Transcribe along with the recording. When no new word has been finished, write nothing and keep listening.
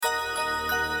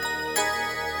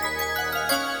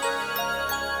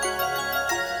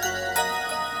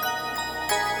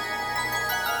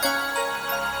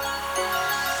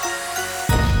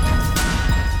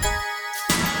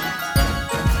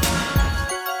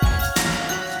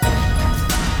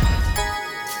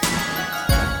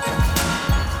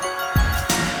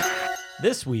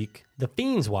This week, the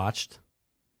Fiends watched.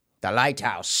 The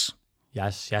Lighthouse.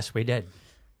 Yes, we did.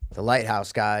 The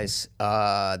Lighthouse, guys.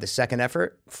 The second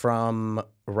effort from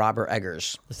Robert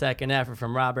Eggers. The second effort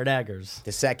from Robert Eggers.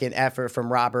 The second effort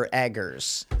from Robert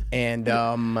Eggers. And,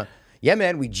 yeah,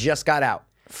 man, we just got out.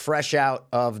 Fresh out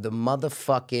of the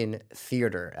motherfucking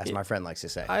theater, as my friend likes to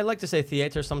say. I like to say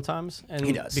theater sometimes. And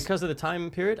He does. because of the time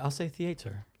period, I'll say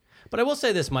theater. But I will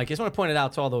say this, Mike. I just want to point it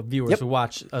out to all the viewers who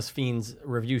watch us Fiends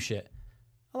review shit.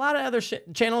 A lot of other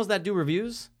channels that do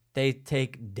reviews, they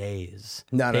take days.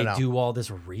 No. They do all this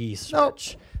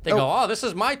research. They go, oh, this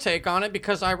is my take on it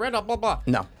because I read blah, blah, blah.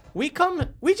 No. We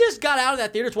just got out of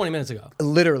that theater 20 minutes ago.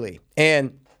 Literally.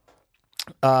 And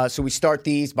so we start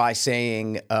these by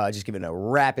saying, just giving a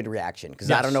rapid reaction, because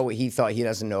I don't know what he thought. He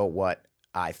doesn't know what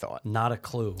I thought. Not a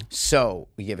clue. So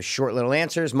we give a short little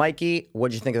answers. Mikey,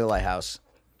 what'd you think of The Lighthouse?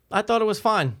 I thought it was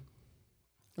fine.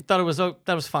 That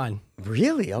was fine.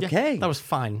 Really? Okay. Yeah, that was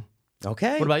fine.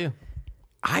 Okay. What about you?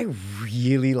 I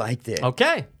really liked it.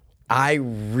 Okay. I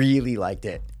really liked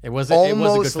it. It was a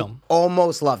good film.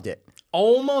 Almost loved it.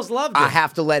 Almost loved it. I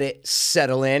have to let it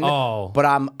settle in. Oh. But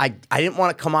I didn't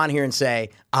want to come on here and say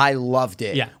I loved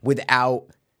it without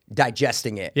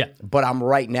digesting it. Yeah. But I'm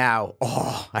right now,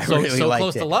 I really liked it. So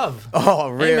close to love. Oh,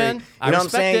 really? Hey, man, you know what I'm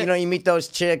saying? it. You know, you meet those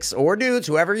chicks or dudes,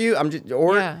 whoever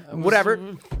whatever.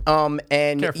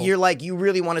 And Careful. you're like, you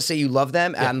really want to say you love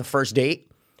them on the first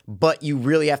date, but you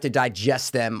really have to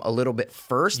digest them a little bit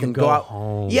first and go go out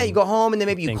home. Yeah, you go home and then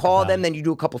maybe you Think call about them, it. then you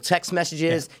do a couple text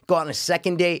messages, go on a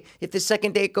second date. If the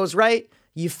second date goes right,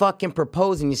 you fucking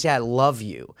propose and you say, I love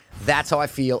you. That's how I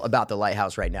feel about The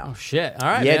Lighthouse right now. Oh, shit. All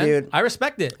right, Yeah, man. dude. I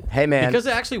respect it. Hey, man. Because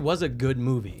it actually was a good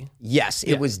movie. Yes,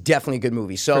 it was definitely a good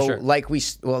movie. So, sure. like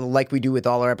we do with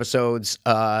all our episodes,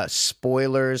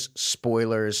 spoilers.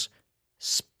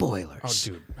 Oh,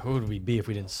 dude. Who would we be if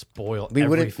we didn't spoil We every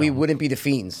wouldn't film? be the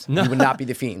Fiends. We would not be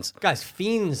the Fiends. Guys,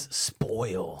 Fiends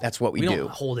spoil. That's what we do. don't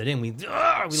hold it in. We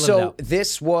let it So out.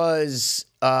 this was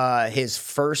his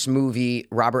first movie,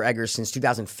 Robert Eggers, since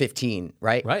 2015,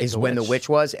 right? Right, Is The when Witch. The Witch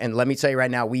was. And let me tell you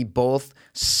right now, we both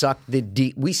sucked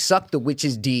The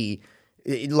Witch's D,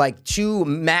 like to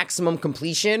maximum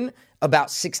completion about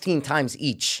 16 times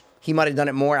each. He might have done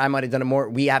it more. I might have done it more.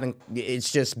 We haven't.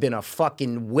 It's just been a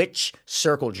fucking witch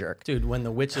circle jerk. Dude, when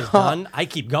The Witch is done, I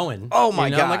keep going. Oh, my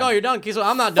You know? God. I'm like, oh, you're done. So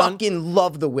I'm not done. Fucking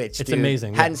love The Witch, It's dude.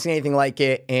 amazing, Hadn't yeah. seen anything like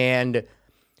it. And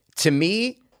to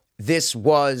me, this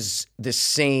was the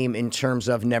same in terms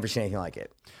of never seen anything like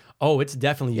it. Oh, it's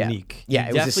definitely unique. Yeah, You've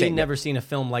it was the definitely same, never seen a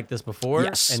film like this before.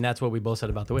 Yes. And that's what we both said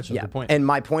about The Witch. That's a good point. And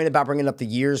my point about bringing up the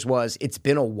years was it's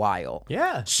been a while.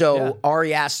 Yeah, So yeah.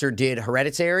 Ari Aster did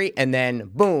Hereditary, and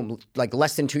then boom, like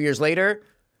less than 2 years later,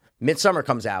 Midsummer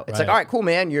comes out. It's like, Right. all right, cool,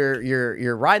 man,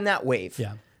 you're riding that wave.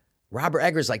 Yeah. Robert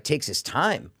Eggers like takes his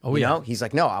time. Oh, you yeah. know? He's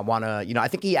like, no, I want to. I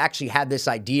think he actually had this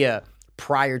idea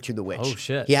prior to The Witch. Oh,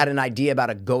 shit. He had an idea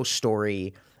about a ghost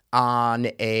story on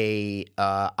a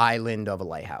island of a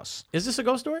lighthouse. Is this a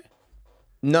ghost story?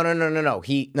 No.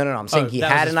 I'm saying he that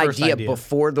had was an his first idea idea.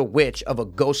 before The Witch of a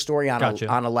ghost story on Gotcha.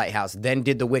 a lighthouse. Then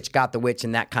did The Witch, got The Witch,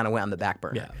 and that kind of went on the back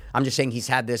burner. Yeah. I'm just saying he's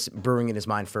had this brewing in his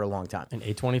mind for a long time. And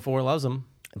A24 loves him.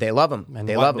 They love him. And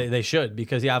They love him. They should,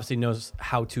 because he obviously knows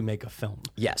how to make a film.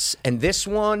 Yes. And this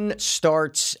one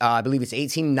starts, I believe it's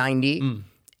 1890,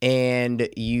 and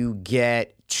you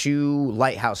get two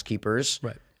lighthouse keepers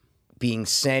Right. being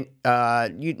sent, not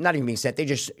even being sent, they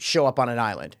just show up on an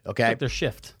island, okay? Like their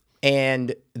shift.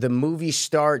 And the movie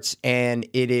starts, and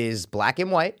it is black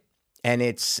and white, and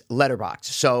it's letterbox.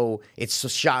 So it's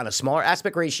shot in a smaller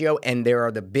aspect ratio, and there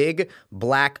are the big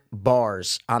black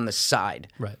bars on the side.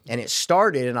 Right. And it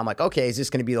started, and I'm like, okay, is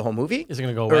this going to be the whole movie? Is it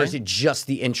gonna go Or away? is it just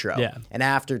the intro? Yeah. And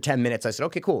after 10 minutes, I said,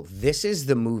 okay, cool. This is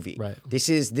the movie. Right. This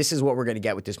is what we're going to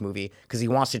get with this movie, because he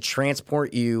wants to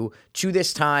transport you to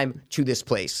this time, to this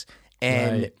place.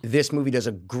 And Right. this movie does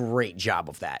a great job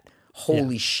of that.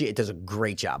 Holy shit, it does a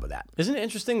great job of that. Isn't it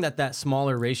interesting that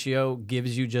smaller ratio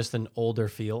gives you just an older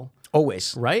feel?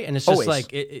 Always. Right? And it's just Always.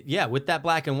 like, yeah, with that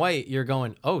black and white, you're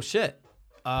going, oh, shit.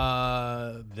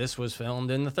 This was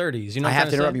filmed in the 30s. You know I what have I'm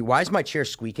to interrupt saying? you. Why is my chair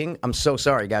squeaking? I'm so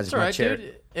sorry, guys. It's all my right, chair.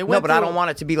 dude. It No, went but I through- don't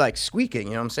want it to be like squeaking.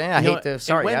 You know what I'm saying? I You know, hate to.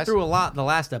 Sorry, it went guys. through a lot the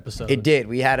last episode. It did.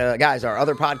 We had guys, our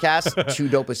other podcast, Two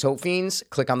Dopest Hope Fiends.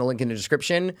 Click on the link in the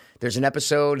description. There's an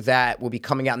episode that will be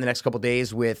coming out in the next couple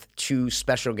days with two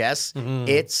special guests. Mm-hmm.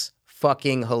 It's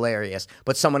fucking hilarious.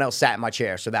 But someone else sat in my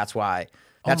chair, so that's why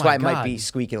That's my why it might God. be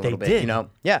squeaking a They little bit, did. you know?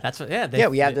 Yeah. That's what. Yeah. Yeah,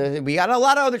 we got a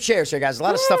lot of other chairs here, guys. A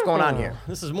lot of stuff going on here.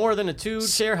 This is more than a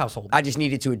 2-chair household. I just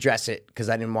needed to address it because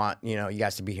I didn't want, you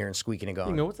guys to be hearing squeaking and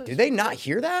going. know what this Do they not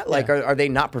hear that? Like, are they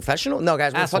not professional? No,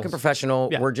 guys, we're Assholes. fucking professional.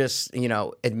 Yeah. We're just,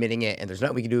 admitting it, and there's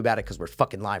nothing we can do about it because we're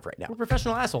fucking live right now. We're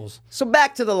professional assholes. So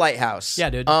back to the lighthouse. Yeah,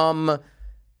 dude.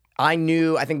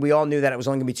 I think we all knew that it was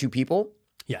only going to be 2 people.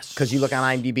 Yes. Because you look on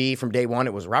IMDb from day one,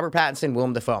 it was Robert Pattinson,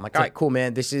 Willem Dafoe. I'm like, all right, cool,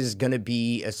 man. This is going to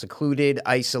be a secluded,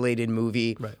 isolated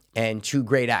movie and 2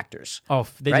 great actors. Oh,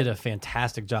 they did a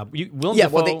fantastic job. Willem Yeah,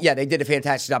 Dafoe, well, they did a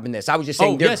fantastic job in this. I was just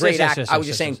saying they're great actors. I was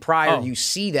just saying prior, you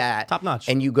see that. Top notch.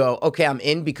 And you go, okay, I'm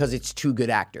in because it's 2 good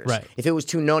actors. Right. If it was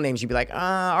 2 no-names, you'd be like,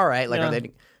 all right. Like, Yeah. are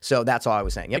they... So that's all I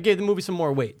was saying. I Yep. gave the movie some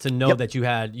more weight to know that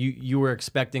you were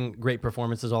expecting great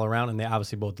performances all around, and they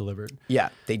obviously both delivered. Yeah,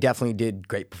 they definitely did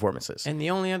great performances. And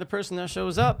the only other person that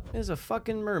shows up is a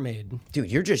fucking mermaid. Dude,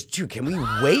 can we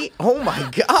wait? Oh my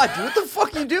God, dude, what the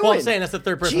fuck are you doing? Well, I'm saying that's the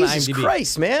third person Jesus on IMDb.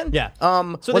 Christ, man. Yeah.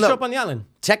 So So they show up on the island.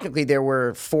 Technically, there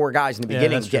were 4 guys in the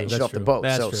beginning that's true, getting shit that's off the true, boat.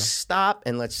 that's So true. stop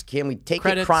and can we take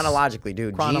Credits, it chronologically,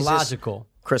 dude? chronological.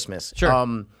 Jesus Christmas.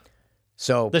 Sure.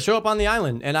 So They show up on the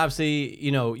island, and obviously,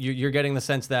 you're getting the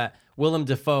sense that Willem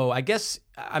Dafoe,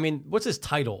 what's his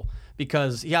title?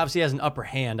 Because he obviously has an upper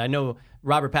hand. I know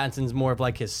Robert Pattinson's more of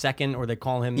like his second, or they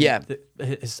call him,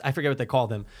 I forget what they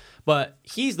called him, but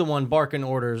he's the one barking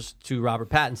orders to Robert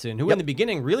Pattinson, who in the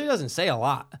beginning really doesn't say a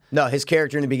lot. no, his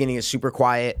character in the beginning is super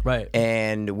quiet, Right.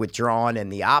 and withdrawn,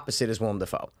 and the opposite is Willem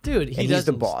Dafoe. Dude, and he's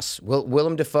the boss.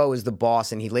 Willem Dafoe is the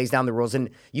boss, and he lays down the rules,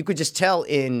 and you could just tell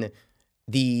in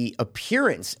the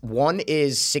appearance. One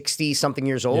is 60-something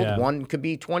years old. Yeah. One could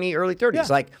be 20, early 30s. Yeah.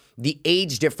 Like, the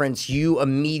age difference, you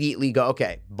immediately go,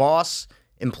 okay, boss,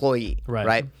 employee,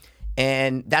 right?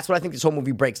 And that's what I think this whole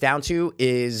movie breaks down to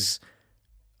is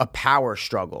a power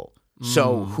struggle.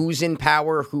 So who's in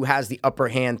power, who has the upper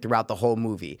hand throughout the whole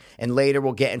movie. And later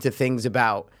we'll get into things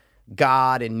about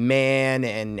God and man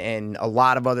and a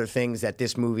lot of other things that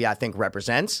this movie, I think,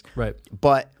 represents. Right.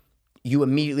 But you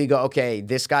immediately go, okay,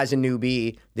 this guy's a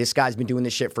newbie. This guy's been doing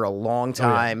this shit for a long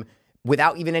time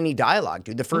without even any dialogue,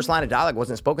 dude. The first line of dialogue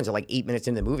wasn't spoken until like 8 minutes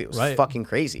into the movie. It was fucking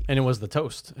crazy. And it was the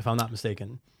toast, if I'm not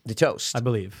mistaken. The toast. I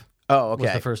believe. Oh, okay.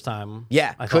 Was the first time.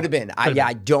 Yeah, could have been. I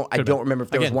don't been. remember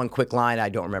if there was Again. one quick line. I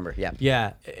don't remember. Yeah.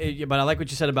 Yeah, but I like what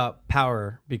you said about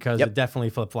power because it definitely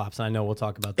flip-flops, and I know we'll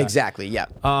talk about that. Exactly. Yeah.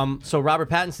 So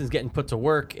Robert Pattinson's getting put to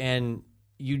work, and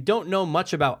you don't know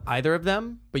much about either of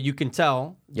them, but you can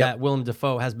tell that Willem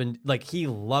Dafoe has been, like, he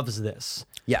loves this.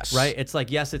 Yes. Right? It's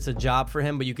like, yes, it's a job for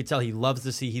him, but you could tell he loves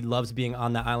the sea. He loves being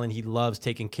on the island. He loves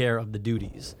taking care of the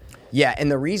duties. Yeah,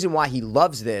 and the reason why he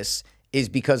loves this is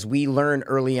because we learn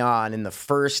early on in the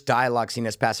first dialogue scene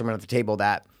that's passing around the table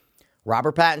that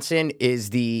Robert Pattinson is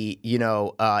the,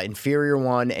 inferior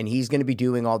one, and he's going to be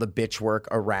doing all the bitch work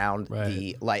around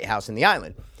the lighthouse and the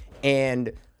island.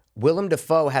 And Willem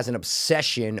Dafoe has an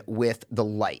obsession with the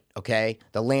light, okay?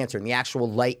 The lantern, the actual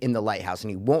light in the lighthouse,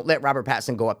 and he won't let Robert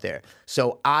Pattinson go up there.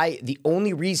 So the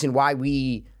only reason why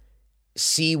we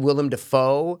see Willem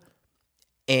Dafoe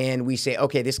and we say,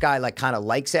 okay, this guy like kind of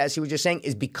likes it, as he was just saying,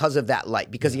 is because of that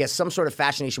light, because he has some sort of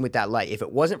fascination with that light. If it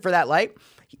wasn't for that light,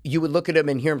 you would look at him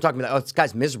and hear him talking about, oh, this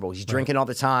guy's miserable. He's drinking all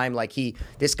the time. Like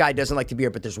this guy doesn't like to be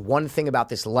here. But there's one thing about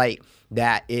this light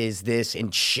that is this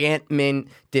enchantment,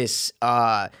 this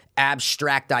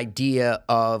abstract idea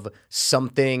of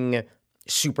something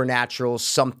supernatural,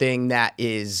 something that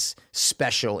is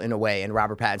special in a way, and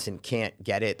Robert Pattinson can't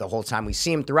get it the whole time we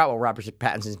see him throughout while Robert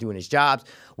Pattinson's doing his jobs.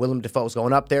 Willem Dafoe's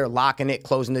going up there, locking it,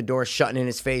 closing the door, shutting in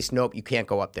his face. Nope, you can't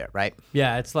go up there, right?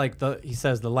 Yeah, it's like he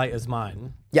says the light is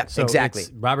mine. Yeah, so exactly.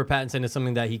 Robert Pattinson is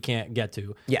something that he can't get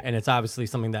to. Yeah. And it's obviously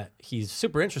something that he's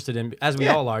super interested in, as we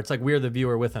all are. It's like we're the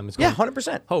viewer with him. It's going,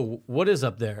 100%. Oh, what is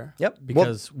up there? Yep.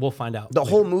 Because we'll find out. The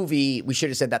whole movie, we should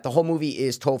have said that, the whole movie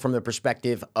is told from the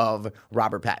perspective of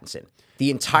Robert Pattinson.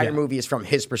 The entire movie is from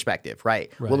his perspective,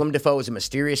 right? Willem Dafoe is a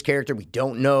mysterious character. We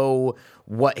don't know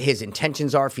what his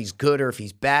intentions are, if he's good or if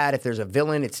he's bad. If there's a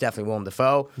villain, it's definitely Willem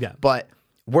Dafoe. Yeah. But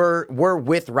we're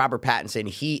with Robert Pattinson.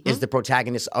 He is the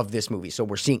protagonist of this movie. So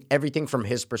we're seeing everything from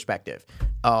his perspective.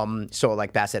 So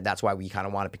like Bass said, that's why we kind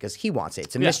of want it, because he wants it.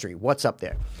 It's a mystery. What's up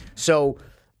there? So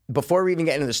before we even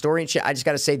get into the story and shit, I just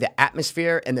got to say the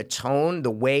atmosphere and the tone,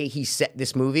 the way he set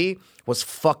this movie was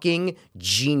fucking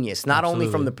genius. Not only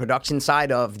from the production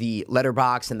side of the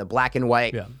letterbox and the black and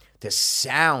white, The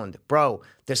sound, bro,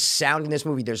 the sound in this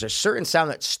movie, there's a certain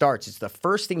sound that starts. It's the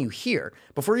first thing you hear.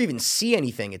 Before you even see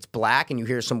anything, it's black and you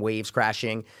hear some waves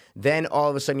crashing. Then all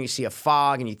of a sudden you see a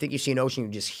fog and you think you see an ocean. You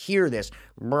just hear this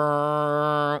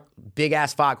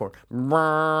big-ass foghorn.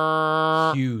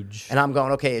 Huge. And I'm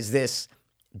going, okay, is this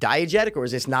diegetic or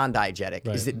is this non-diegetic?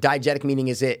 Right. Is it diegetic, meaning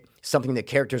is it something that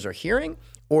characters are hearing?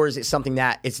 Or is it something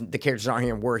that the characters aren't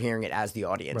hearing, we're hearing it as the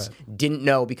audience? Right. Didn't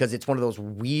know because it's one of those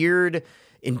weird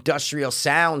industrial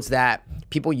sounds that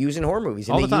people use in horror movies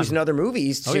and All the they time. use in other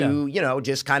movies to,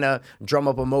 just kind of drum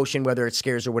up emotion, whether it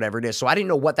scares or whatever it is. So I didn't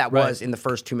know what that was in the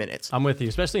first 2 minutes. I'm with you,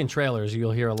 especially in trailers.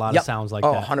 You'll hear a lot of sounds like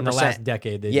that. 100%. In the last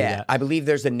decade, they do that. I believe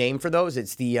there's a name for those.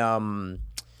 It's the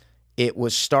it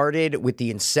was started with the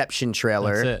Inception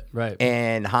trailer. That's it, right.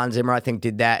 And Hans Zimmer, I think,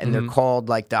 did that. And they're called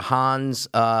like the Hans,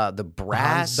 the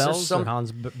Brass Hans Bells or something. or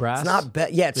Hans Brass? It's not,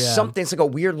 it's something. It's like a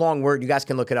weird long word. You guys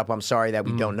can look it up. I'm sorry that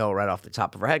we don't know right off the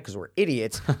top of our head because we're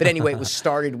idiots. But anyway, it was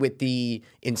started with the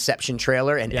Inception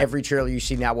trailer. And every trailer you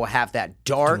see now will have that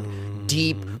dark,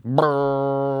 deep,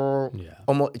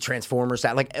 almost Transformers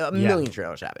sound. Like a million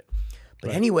trailers have it.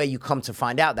 But anyway, you come to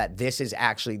find out that this is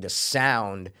actually the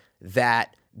sound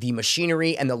that the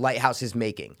machinery and the lighthouse is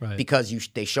making, because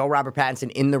they show Robert Pattinson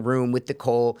in the room with the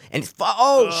coal, and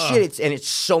it's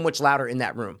so much louder in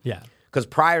that room. Yeah. Because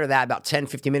prior to that, about 10,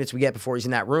 15 minutes we get before he's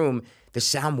in that room, the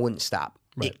sound wouldn't stop.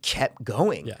 It kept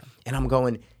going. Yeah. And I'm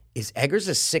going, is Eggers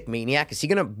a sick maniac? Is he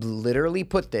going to literally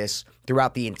put this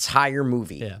throughout the entire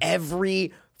movie? Yeah.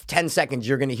 Every 10 seconds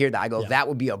you're going to hear that. I go, that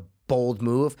would be a bold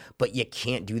move, but you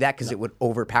can't do that because it would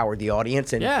overpower the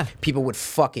audience and people would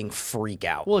fucking freak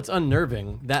out. Well, it's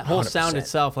unnerving. That whole 100%. sound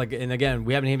itself, and again,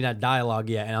 we haven't even had dialogue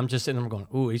yet, and I'm just sitting there going,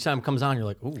 ooh, each time it comes on, you're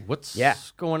like, ooh, what's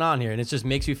going on here? And it just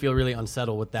makes you feel really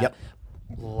unsettled with that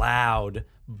loud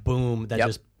boom that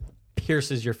just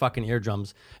pierces your fucking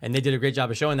eardrums. And they did a great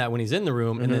job of showing that when he's in the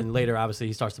room, and then later, obviously,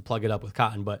 he starts to plug it up with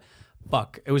cotton, but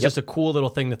fuck, it was just a cool little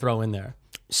thing to throw in there.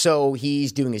 So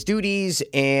he's doing his duties,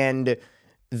 and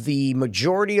the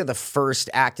majority of the first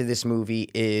act of this movie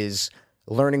is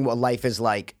learning what life is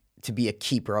like to be a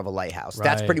keeper of a lighthouse.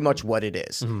 That's pretty much what it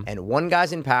is. And one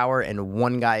guy's in power and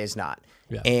one guy is not.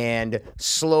 And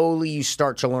slowly you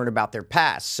start to learn about their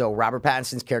past. So Robert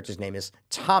Pattinson's character's name is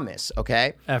Thomas,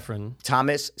 okay? Ephraim.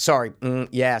 Thomas, sorry.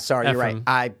 Sorry, you're right.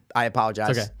 I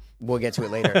apologize. It's okay. We'll get to it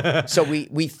later. So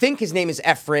we think his name is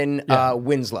Ephraim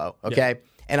Winslow, okay?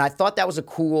 And I thought that was a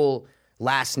cool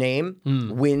last name,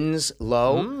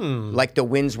 Winslow, like the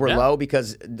winds were low,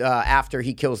 because after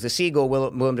he kills the seagull,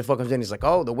 Willem Dafoe comes in. He's like,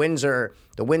 "Oh, the winds are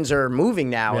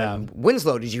moving now." Yeah. And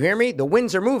Winslow, did you hear me? The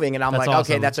winds are moving, and I'm That's like,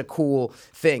 awesome. "Okay, that's a cool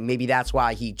thing. Maybe that's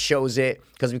why he chose it,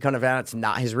 because we kind of found out it's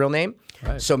not his real name.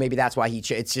 Right. So maybe that's why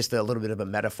it's just a little bit of a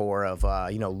metaphor of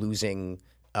losing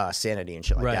sanity and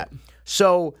shit like that.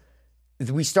 So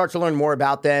we start to learn more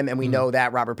about them, and we know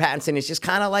that Robert Pattinson is just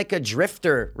kind of like a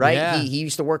drifter, right? Yeah. He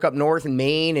used to work up north in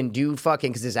Maine and do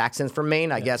fucking, because his accent's from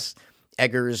Maine. I guess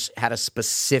Eggers had a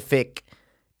specific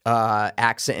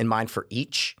accent in mind for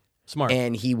each. Smart.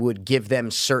 And he would give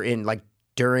them certain, like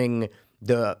during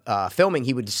the filming,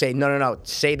 he would say, no,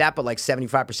 say that, but like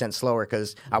 75% slower,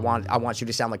 because I want you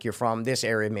to sound like you're from this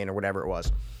area of Maine or whatever it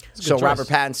was. So choice. Robert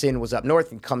Pattinson was up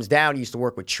north and comes down. He used to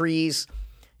work with trees.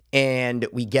 And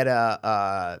we get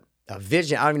a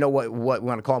vision. I don't even know what we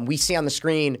want to call him. We see on the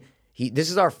screen.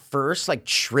 This is our first like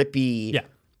trippy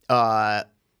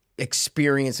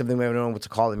experience of them. We don't know what to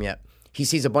call them yet. He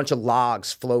sees a bunch of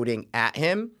logs floating at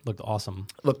him. Looked awesome.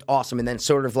 And then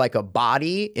sort of like a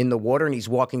body in the water, and he's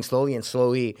walking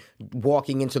slowly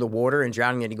walking into the water and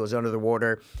drowning. And he goes under the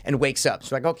water and wakes up.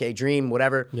 So like, okay, dream,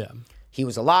 whatever. Yeah. He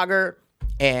was a logger.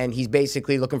 And he's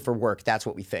basically looking for work. That's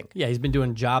what we think. Yeah, he's been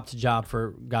doing job to job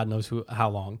for God knows how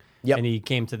long. Yep. And he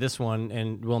came to this one,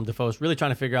 and Willem Dafoe's really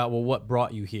trying to figure out, well, what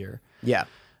brought you here? Yeah.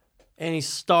 And he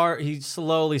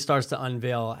slowly starts to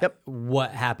unveil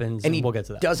what happens, and we'll get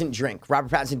to that. Doesn't drink.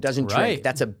 Robert Pattinson doesn't drink.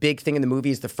 That's a big thing in the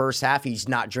movie. Is the first half he's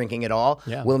not drinking at all.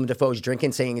 Yeah. Willem Dafoe's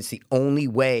drinking, saying it's the only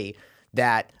way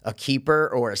that a keeper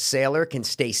or a sailor can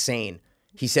stay sane.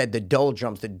 He said the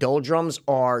doldrums. The doldrums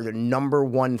are the number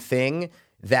one thing.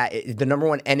 The number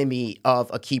one enemy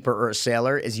of a keeper or a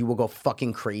sailor is you will go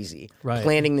fucking crazy. Right.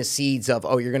 Planting the seeds of,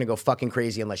 you're going to go fucking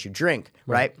crazy unless you drink,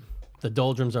 right? The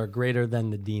doldrums are greater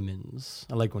than the demons.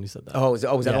 I like when he said that. Oh, is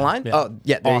that a line? Yeah. Oh,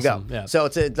 yeah, there Awesome. you go. Yeah. So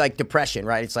it's like depression,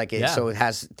 right? It's like, so it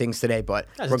has things today, but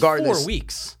Guys, regardless. it's 4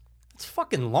 weeks. It's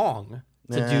fucking long.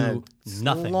 to do It's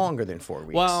nothing. longer than 4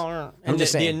 weeks. Well, and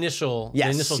just the saying. initial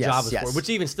Yes, job was yes. 4, which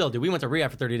even still, dude, we went to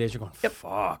rehab for 30 days. You're going,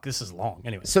 fuck, this is long.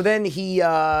 Anyway, So then he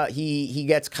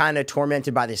gets kind of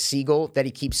tormented by this seagull that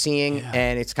he keeps seeing,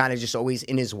 and it's kind of just always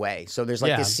in his way. So there's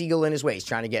like this seagull in his way. He's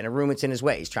trying to get in a room. It's in his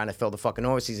way. He's trying to fill the fucking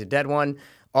horse. He's a dead one.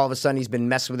 All of a sudden, he's been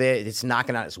messing with it. It's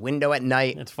knocking on his window at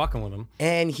night, it's fucking with him.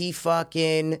 and he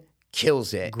fucking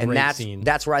kills it. Great and scene.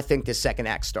 that's where I think the second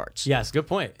act starts. Yes, good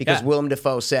point. Because Yeah. Willem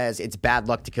Dafoe says it's bad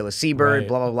luck to kill a seabird, Right.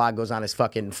 blah, blah, blah, goes on his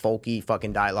fucking folky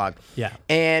fucking dialogue. Yeah.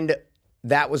 And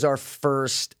that was our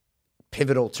first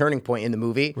pivotal turning point in the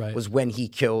movie, Right. was when he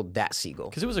killed that seagull.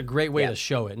 Because it was a great way to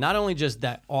show it. Not only just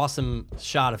that awesome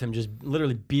shot of him just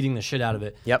literally beating the shit out of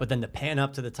it, Yep. but then to pan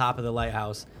up to the top of the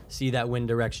lighthouse, see that wind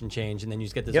direction change, and then you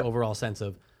just get this Yep. overall sense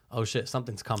of, oh shit,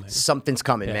 something's coming. Something's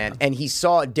coming, man. And he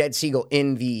saw a dead seagull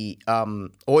in the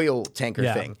oil tanker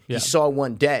Yeah, thing. yeah. He saw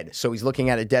one dead. So he's looking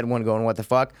at a dead one going, what the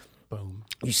fuck? Boom.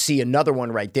 You see another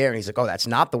one right there, and he's like, oh, that's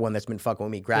not the one that's been fucking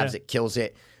with me. Grabs it, kills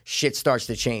it. Shit starts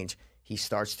to change. He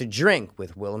starts to drink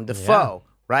with Willem Dafoe,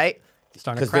 right?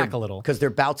 Starting to crack a little. Because they're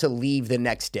about to leave the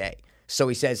next day. So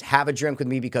he says, have a drink with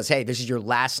me because, hey, this is your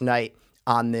last night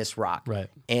on this rock. Right.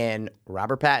 And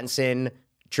Robert Pattinson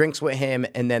drinks with him,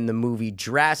 and then the movie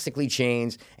drastically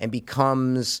changes and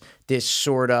becomes this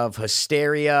sort of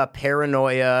hysteria,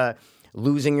 paranoia,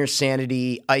 losing your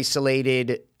sanity,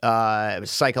 isolated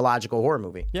psychological horror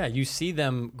movie. Yeah, you see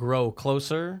them grow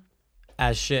closer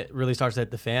as shit really starts to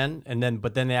hit the fan,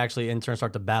 but then they actually in turn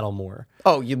start to battle more.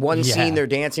 Oh, one Yeah. scene they're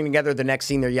dancing together, the next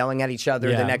scene they're yelling at each other,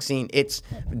 Yeah. the next scene it's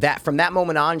that from that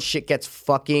moment on, shit gets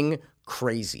fucking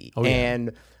crazy. yeah.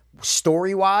 And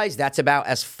story wise, that's about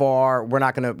as far. We're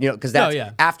not gonna, because that's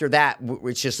yeah. after that,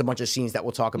 it's just a bunch of scenes that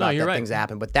we'll talk about you're that right. things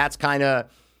happen. But that's kind of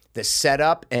the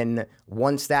setup. And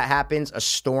once that happens, a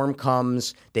storm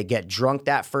comes. They get drunk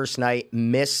that first night,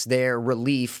 miss their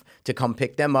relief to come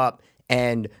pick them up,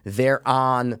 and they're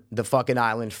on the fucking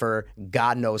island for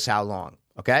God knows how long.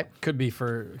 Okay, Could be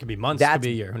months, could be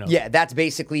a year. Who knows? yeah, that's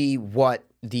basically what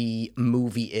the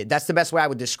movie is. That's the best way I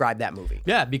would describe that movie.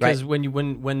 Yeah, because Right.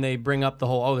 when they bring up the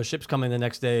whole, the ship's coming the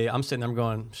next day, I'm sitting there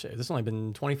going, shit, this has only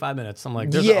been 25 minutes. I'm like,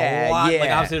 there's Yeah, a lot. Like,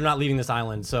 yeah. obviously they're not leaving this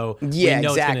island, so Yeah, we know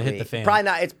exactly. it's going to hit the fan. Probably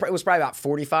not. It was probably about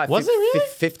 45. Was it really?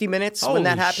 50 minutes Holy when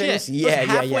that happens. shit. Yeah, Was it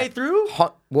yeah, halfway yeah. through?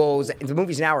 Well, the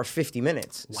movie's an hour 50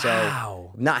 minutes. Wow.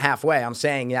 So not halfway. I'm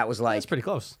saying that was like That's pretty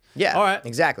close. yeah. All right.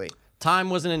 Exactly.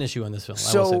 Time wasn't an issue in this film. I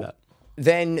will say So that.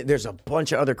 then there's a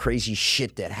bunch of other crazy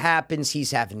shit that happens. He's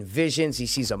having visions. He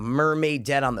sees a mermaid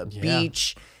dead on the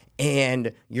beach.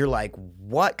 And you're like,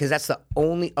 what? Because that's the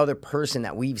only other person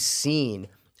that we've seen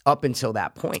up until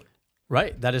that point.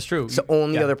 Right, that is true. It's the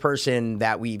only other person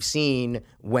that we've seen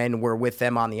when we're with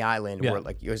them on the island. Yeah. We're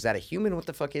like, is that a human? What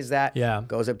the fuck is that? Yeah.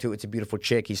 Goes up to it. It's a beautiful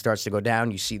chick. He starts to go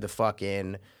down. You see the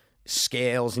fucking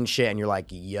scales and shit. And you're like,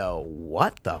 yo,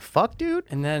 what the fuck, dude?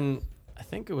 And then I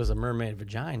think it was a mermaid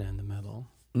vagina in the middle.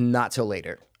 Not till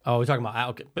later. Oh, we're talking about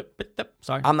okay.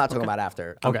 Sorry, I'm not talking about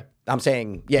after. Okay. I'm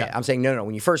saying, I'm saying, no.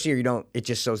 When you first see her, you don't, it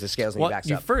just shows the scales and he Well, backs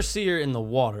you up. first see her in the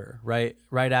water, right?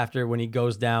 Right after when he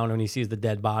goes down and he sees the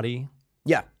dead body.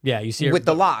 Yeah. Yeah, you see her With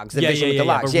the logs, the Yeah, vision yeah, with the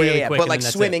yeah, logs. but Yeah, really yeah, quick, But and like then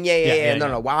that's swimming, it. yeah.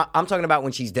 No. Well, I'm talking about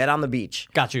when she's dead on the beach.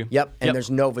 Got you. Yep. And Yep.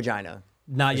 there's no vagina.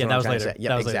 Not is yet. what That I'm was trying to later. say. Yep,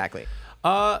 That was later. exactly.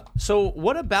 So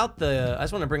what about the? I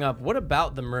just want to bring up. What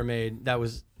about the mermaid that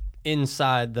was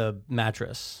inside the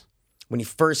mattress? When he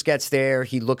first gets there,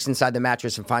 he looks inside the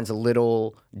mattress and finds a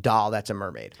little doll that's a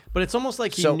mermaid. But it's almost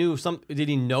like he So- knew some. Did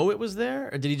he know it was there,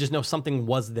 or did he just know something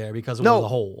was there because it No. was a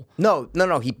hole? No.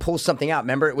 He pulls something out.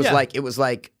 Remember, it was Yeah. like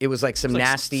some like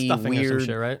nasty, stuffing or some weird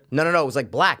shit, right? No. It was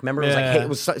like black. Remember, it was like Yeah. hey,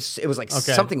 it was like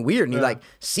Okay. something weird, and he Yeah. like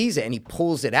sees it and he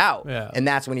pulls it out, Yeah. and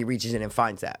that's when he reaches in and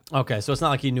finds that. Okay, so it's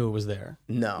not like he knew it was there.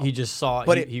 No. he just saw.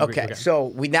 But he, okay, so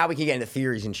we can get into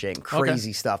theories and shit, and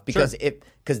crazy stuff because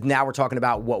because now we're talking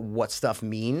about what stuff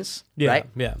means, yeah, right?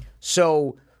 yeah.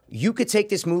 So you could take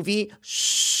this movie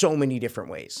so many different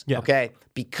ways. Yeah. Okay.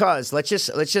 Because let's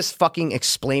just fucking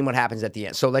explain what happens at the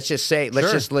end. So let's just say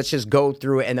let's just go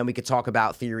through it and then we could talk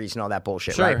about theories and all that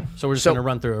bullshit. Sure. Right? So we're just gonna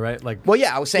run through it, right? Like, Well,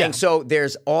 yeah, I was saying, Yeah. so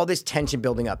there's all this tension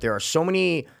building up. There are so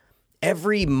many,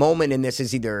 every moment in this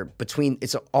is either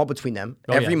it's all between them.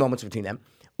 Every yeah. moment's between them,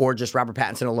 or just Robert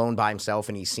Pattinson alone by himself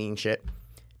and he's seeing shit.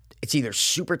 It's either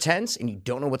super tense and you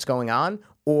don't know what's going on,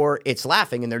 or it's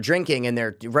laughing and they're drinking and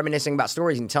they're reminiscing about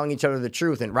stories and telling each other the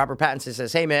truth. And Robert Pattinson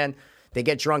says, hey man, they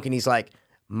get drunk and he's like,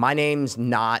 my name's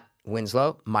not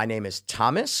Winslow. My name is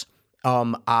Thomas.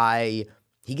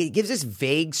 He gives this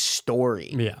vague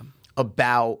story yeah,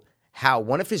 about how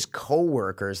one of his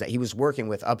coworkers that he was working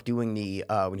with up doing the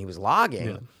when he was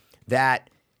logging, that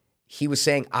he was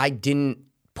saying, I didn't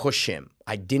push him.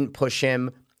 I didn't push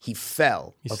him. He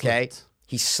fell. Slipped.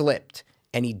 He slipped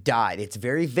and he died. It's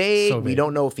very vague. So We vague.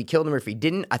 don't know if he killed him or if he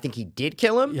didn't. I think he did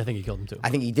kill him. Yeah, I think he killed him too. I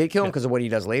think he did kill him because of what he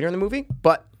does later in the movie.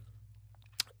 But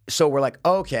so we're like,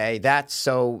 okay,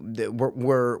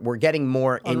 we're getting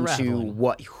more into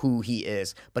Unraveling. who he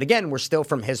is. But again, we're still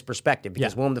from his perspective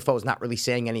because Willem Dafoe is not really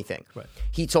saying anything. Right.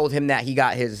 He told him that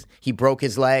he broke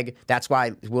his leg. That's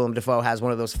why Willem Dafoe has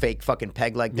one of those fake fucking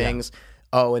peg leg things.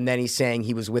 Oh, and then he's saying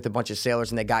he was with a bunch of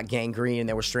sailors and they got gangrene and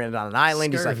they were stranded on an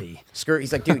island. Scurvy.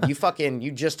 He's like, dude,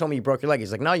 you just told me you broke your leg.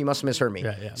 He's like, no, you must have misheard me.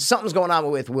 Yeah. Something's going on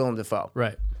with Willem Dafoe.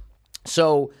 Right.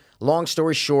 So, long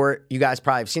story short, you guys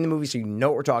probably have seen the movie, so you know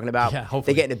what we're talking about. Yeah,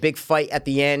 hopefully. They get in a big fight at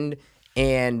the end,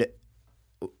 and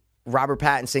Robert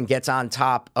Pattinson gets on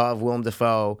top of Willem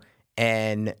Dafoe,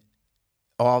 and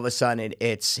all of a sudden,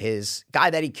 it's his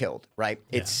guy that he killed, right?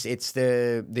 Yeah. It's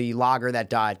the logger that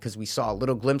died, because we saw a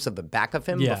little glimpse of the back of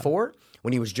him before,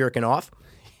 when he was jerking off.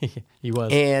 He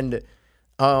was. And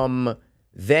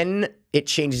then it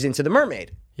changes into the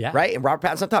mermaid. Yeah. Right? And Robert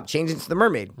Pattinson on top changes into the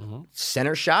mermaid.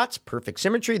 Center shots, perfect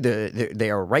symmetry.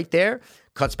 They are right there.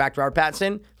 Cuts back to Robert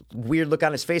Pattinson. Weird look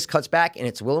on his face. Cuts back, and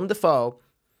it's Willem Dafoe.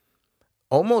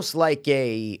 Almost like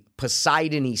a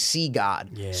Poseidon-y sea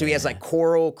god. Yeah. So he has like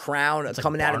coral crown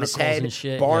coming out of his head. and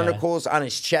shit, Barnacles on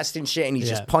his chest and shit. And he's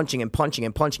just punching and punching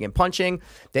and punching and punching.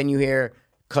 Then you hear,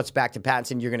 cuts back to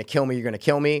Pattinson. You're going to kill me. You're going to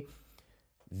kill me.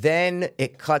 Then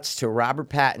it cuts to Robert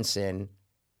Pattinson.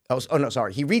 Oh no,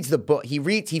 sorry. He reads the book. He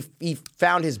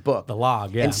found his book. The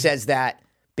log, yeah. And says that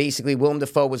basically Willem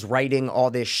Dafoe was writing all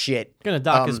this shit. Gonna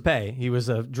dock his pay. He was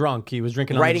a drunk. He was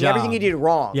drinking on the Writing job. everything he did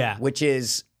wrong. Yeah. Which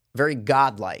is very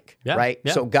godlike. Yeah, Right?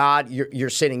 yeah. So God, you're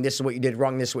sitting, this is what you did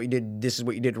wrong, this is what you did, this is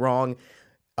what you did wrong.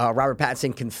 Robert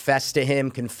Pattinson confessed to him,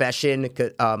 confession,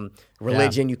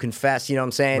 religion, you confess, you know what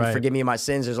I'm saying? Right. Forgive me of my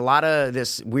sins. There's a lot of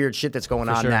this weird shit that's going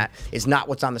on sure. that is not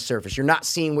what's on the surface. You're not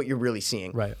seeing what you're really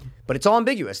seeing. Right. But it's all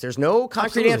ambiguous. There's no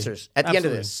concrete Absolutely. answers at the end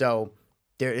of Absolutely. this. So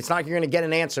it's not like you're going to get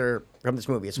an answer from this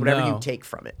movie. It's whatever No. you take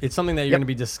from it. It's something that you're going to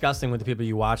be discussing with the people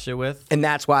you watched it with. And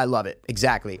that's why I love it.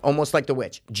 Exactly. Almost like The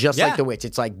Witch. Just Yeah. like The Witch.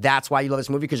 It's like, that's why you love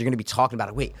this movie, because you're going to be talking about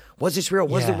it. Wait, was this real?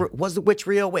 Was, Yeah. was the witch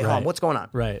real? Wait, hold on. Right. What's going on?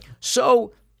 Right.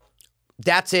 So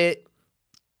that's it.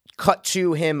 Cut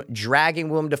to him dragging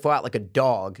Willem Dafoe out like a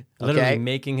dog. Literally Okay?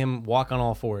 making him walk on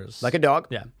all fours. Like a dog.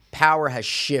 Yeah. Power has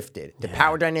shifted. The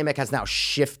power dynamic has now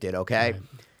shifted, okay? Right.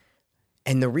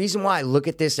 And the reason why I look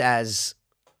at this as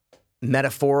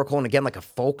metaphorical and again like a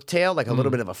folk tale, like a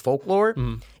little bit of a folklore,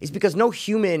 is because no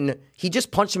human, he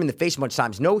just punched him in the face a bunch of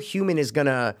times. No human is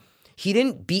gonna, he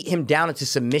didn't beat him down into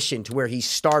submission to where he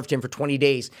starved him for 20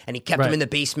 days and he kept him Right. in the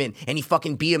basement and he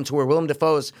fucking beat him to where Willem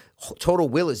Dafoe's total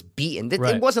will is beaten.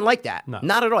 Right. It wasn't like that. No.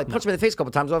 Not at all. He punched him in the face a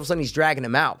couple times. All of a sudden he's dragging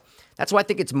him out. That's why I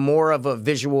think it's more of a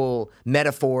visual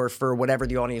metaphor for whatever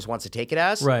the audience wants to take it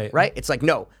as. Right. Right? It's like,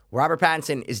 no, Robert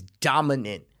Pattinson is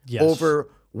dominant Yes. over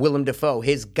Willem Dafoe,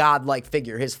 his godlike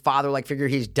figure, his father-like figure.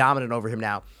 He's dominant over him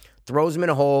now. Throws him in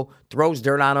a hole, throws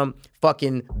dirt on him,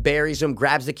 fucking buries him,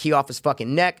 grabs the key off his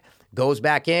fucking neck, goes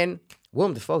back in.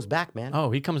 Willem Dafoe's back, man.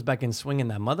 Oh, he comes back in swinging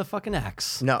that motherfucking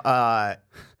axe. No,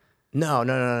 no.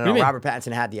 do you mean? Robert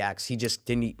Pattinson had the axe. He just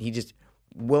didn't.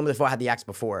 Willem Dafoe had the axe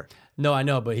before. No, I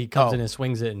know, but he comes Oh. in and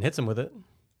swings it and hits him with it.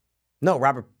 No,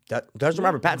 doesn't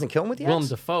Robert Pattinson kill him with the Willem axe?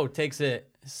 Dafoe takes it,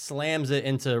 slams it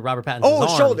into Robert Pattinson's Oh,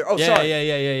 arm. shoulder. Oh, yeah,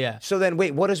 sorry. Yeah. So then,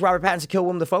 wait, what does Robert Pattinson kill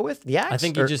Willem Dafoe with? The axe?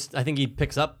 I think he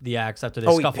picks up the axe after they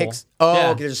Oh, scuffle. he picks. Oh, Yeah.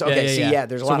 okay.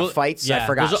 There's a lot of fights. I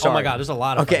forgot. Oh my Sorry. god, there's a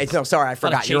lot of Okay, fights. no, sorry, I A lot of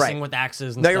forgot. You're chasing right. with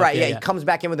axes. And No, you're stuff. right. Yeah, he comes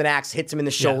back in with an axe, hits him in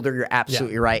the shoulder. You're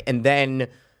absolutely right. And then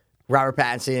Robert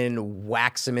Pattinson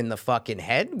whacks him in the fucking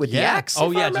head with the axe. Oh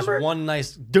if I yeah, just remember. one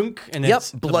nice dunk, and Yep,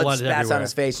 it's the blood blood spats everywhere. on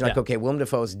his face. You're like, Yeah. okay, Willem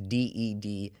Dafoe's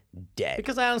DED dead.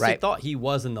 Because I honestly right? thought he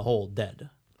was in the hole dead.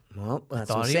 Well, that's what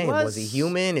thought I'm he saying. Was was. he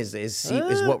human? Is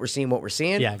what we're seeing? What we're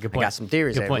seeing? Yeah, good I got point. some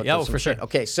theories. Good I point. looked up Yeah, some for shit. sure.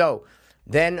 Okay, so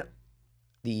then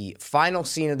the final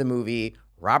scene of the movie,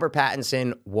 Robert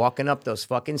Pattinson walking up those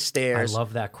fucking I stairs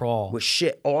love that crawl. with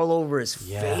shit all over his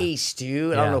face,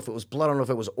 dude. I Yeah. don't know if it was blood. I don't know if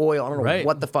it was oil. I don't know Right.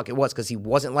 what the fuck it was because he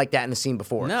wasn't like that in the scene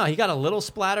before. No, he got a little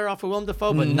splatter off of Willem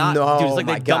Dafoe, but not. No, dude, it's like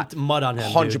my they God. dumped mud on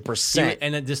him. 100%.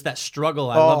 And then just that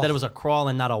struggle. I love that it was a crawl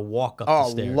and not a walk up the Oh,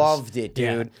 stairs. loved it,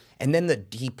 dude. Yeah. And then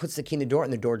he puts the key in the door,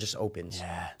 and the door just opens.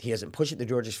 Yeah. He doesn't push it; the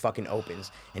door just fucking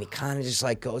opens, and he kind of just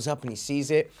like goes up and he sees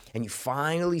it, and you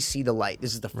finally see the light.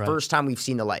 This is the first time we've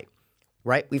seen the light,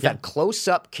 right? We've had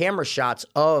close-up camera shots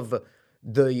of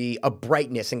the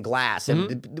brightness and glass,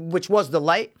 and which was the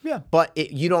light. Yeah. But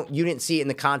you didn't see it in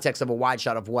the context of a wide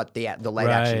shot of what the light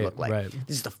actually Right, looked like. right.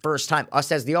 This is the first time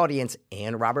us as the audience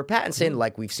and Robert Pattinson,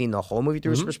 like we've seen the whole movie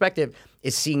through his perspective,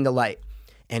 is seeing the light.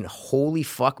 And holy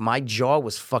fuck, my jaw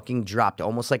was fucking dropped.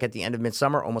 Almost like at the end of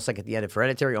Midsommar, almost like at the end of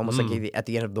Hereditary, almost like at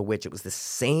the end of The Witch. It was the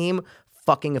same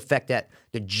fucking effect, that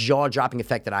the jaw-dropping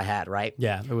effect that I had, right?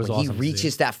 Yeah, it was when awesome. He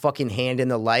reaches that fucking hand in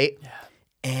the light,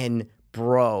 and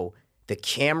bro, the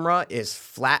camera is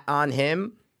flat on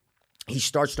him. He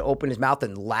starts to open his mouth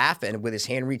and laugh, and with his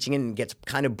hand reaching in, and gets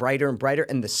kind of brighter and brighter,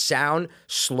 and the sound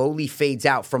slowly fades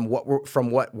out from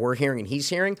what we're hearing and he's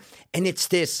hearing, and it's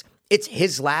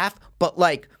his laugh, but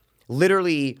like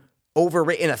literally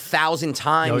overwritten 1,000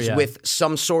 times with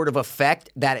some sort of effect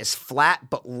that is flat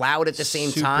but loud at the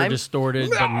same time. Super distorted,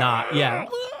 but not. Yeah.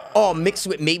 Oh, mixed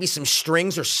with maybe some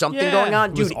strings or something going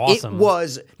on. Dude, awesome. It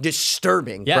was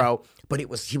disturbing, bro. But he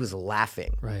was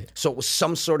laughing. Right. So it was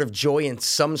some sort of joy and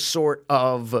some sort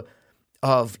of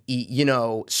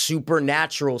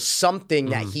supernatural something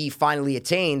that he finally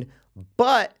attained,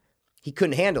 but he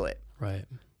couldn't handle it. Right.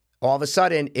 All of a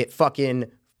sudden,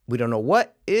 we don't know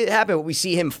what it happened, but we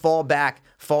see him fall back,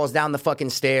 falls down the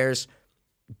fucking stairs,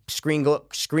 screen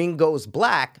goes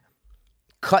black,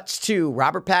 cuts to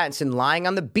Robert Pattinson lying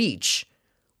on the beach,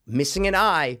 missing an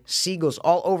eye, seagulls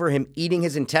all over him, eating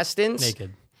his intestines.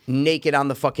 Naked on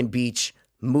the fucking beach.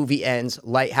 Movie ends,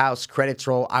 lighthouse, credits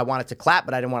roll. I wanted to clap,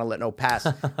 but I didn't want to let no pass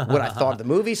what I thought of the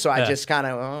movie, so I just kind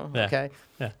of, okay.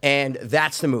 Yeah. And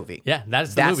that's the movie. Yeah,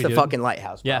 that's the movie, That's the fucking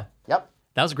lighthouse, bro. Yeah. Yep.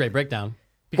 That was a great breakdown.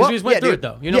 Because we just went through it,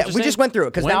 though. You know we just went through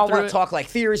it, because now I want to talk. talk like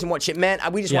theories and what shit meant.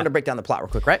 We just wanted to break down the plot real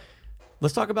quick, right?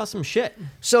 Let's talk about some shit.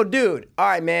 So, dude, all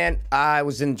right, man. I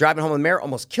was driving home in the mirror,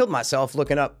 almost killed myself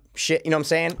looking up shit. You know what I'm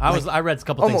saying? I read a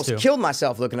couple things too. Almost killed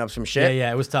myself looking up some shit.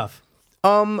 Yeah, it was tough.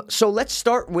 So let's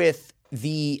start with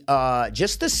the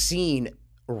just the scene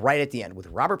right at the end with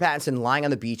Robert Pattinson lying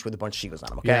on the beach with a bunch of seagulls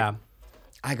on him. Okay. Yeah.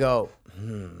 I go,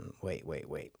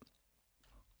 wait.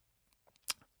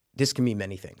 This can mean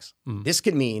many things. This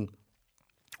could mean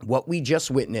what we just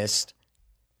witnessed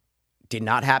did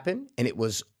not happen, and it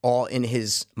was all in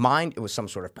his mind. It was some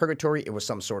sort of purgatory. It was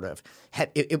some sort of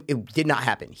it did not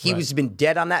happen. He was been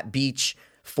dead on that beach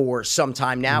for some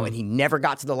time now, and he never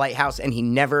got to the lighthouse, and he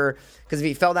never, because if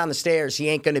he fell down the stairs, he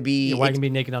ain't going to be. Why can he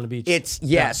be naked on the beach?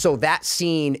 So that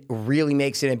scene really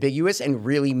makes it ambiguous and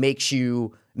really makes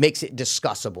it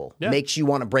discussable. Yeah. Makes you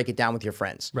want to break it down with your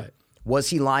friends. Right. Was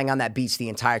he lying on that beach the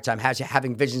entire time,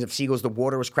 having visions of seagulls? The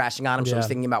water was crashing on him, so he's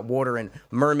thinking about water and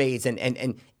mermaids, and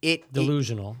it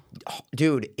delusional.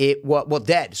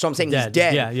 Dead. So I'm saying he's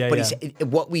dead. Yeah. But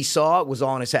what we saw was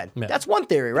all in his head. Yeah. That's one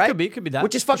theory, right? Could be that.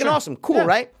 Which is fucking awesome. Cool,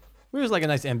 right? It was like a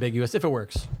nice ambiguous, if it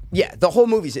works. Yeah, the whole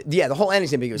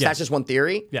ending's ambiguous. Yeah. That's just one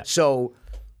theory. Yeah. So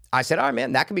I said, all right,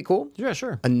 man, that could be cool. Yeah,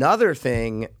 sure. Another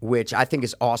thing, which I think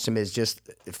is awesome, is just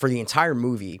for the entire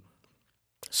movie.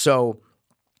 So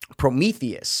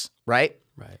Prometheus, right?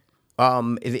 Right.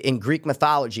 In Greek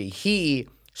mythology, he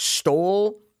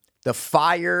stole the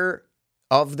fire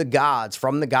of the gods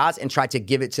from the gods and tried to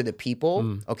give it to the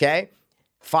people. Okay?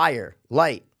 Fire,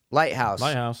 lighthouse.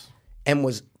 And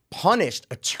was punished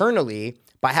eternally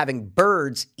by having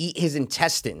birds eat his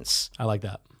intestines. I like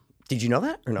that. Did you know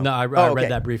that or no? No, I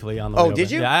read that briefly on the way over.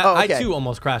 Did you? Yeah, okay. I too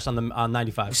almost crashed on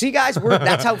 95. See, guys,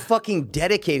 that's how fucking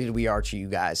dedicated we are to you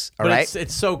guys. All right,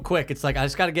 it's so quick. It's like I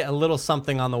just got to get a little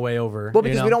something on the way over. Well,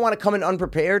 because we don't want to come in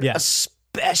unprepared, Yeah.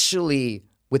 especially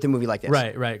with a movie like this.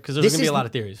 Right, because there's going to be a lot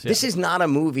of theories. Yeah. This is not a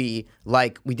movie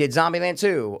like we did Zombieland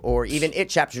 2 or even It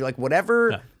Chapter, like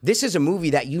whatever. Yeah. This is a movie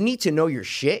that you need to know your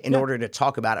shit in order to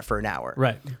talk about it for an hour.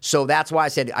 Right. So that's why I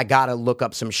said I got to look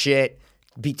up some shit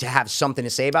to have something to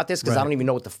say about this, because I don't even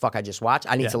know what the fuck I just watched.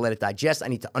 I need to let it digest. I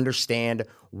need to understand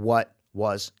what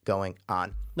was going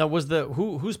on. Now,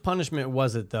 whose punishment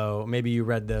was it though? Maybe you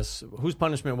read this. Whose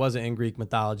punishment was it in Greek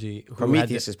mythology?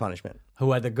 Prometheus' punishment.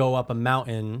 Who had to go up a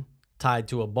mountain tied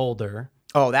to a boulder?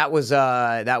 Oh, that was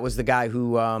the guy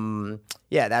who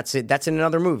that's it. That's in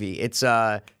another movie. It's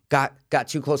got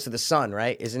too close to the sun,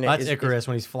 right? Isn't it? That's Icarus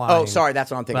when he's flying. Oh, sorry,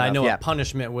 that's what I'm thinking but of. I know a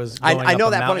punishment was going I know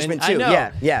up that a punishment too. I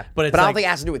know. Yeah. But I don't think it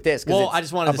has to do with this. Well, I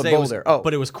just wanted to say boulder.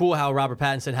 But it was cool how Robert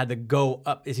Pattinson had to go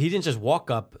up. He didn't just walk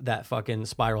up that fucking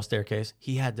spiral staircase.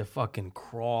 He had to fucking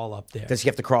crawl up there. Does he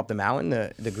have to crawl up the mountain,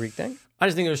 the Greek thing? I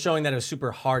just think it was showing that it was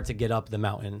super hard to get up the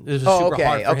mountain. It was super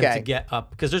hard for him to get up,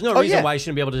 because there's no reason why he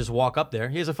shouldn't be able to just walk up there.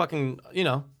 He has a fucking, cut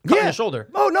in his shoulder.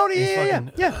 Oh, no,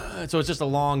 yeah. So it's just a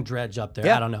long dredge up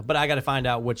there. I don't know. But I got to find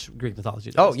out which Greek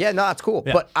mythology that is. Oh, yeah, no, that's cool.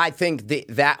 Yeah. But I think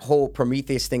that whole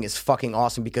Prometheus thing is fucking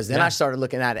awesome, because then I started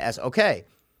looking at it as, okay,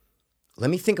 let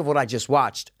me think of what I just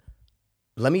watched.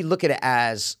 Let me look at it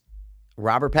as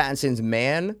Robert Pattinson's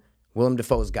man, Willem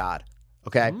Dafoe's God.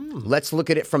 Okay, let's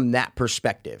look at it from that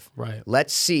perspective. Right.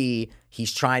 Let's see.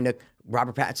 He's trying to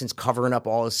Robert Pattinson's covering up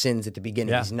all his sins at the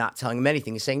beginning. Yeah. He's not telling him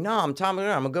anything. He's saying, no, I'm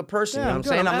a good person. Yeah, you know I'm what I'm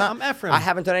saying? good. I'm I'm Ephraim. I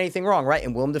haven't done anything wrong, right?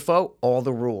 And Willem Dafoe, all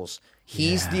the rules.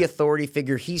 He's the authority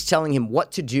figure. He's telling him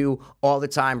what to do all the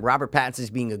time. Robert Pattinson's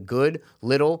being a good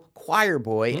little choir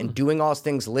boy and doing all those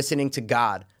things, listening to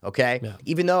God, okay? Yeah.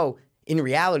 Even though in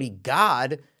reality,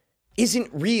 God isn't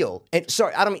real. And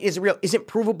sorry, I don't mean isn't real, isn't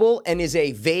provable and is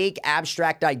a vague,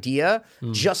 abstract idea,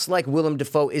 just like Willem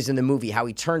Dafoe is in the movie, how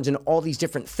he turns into all these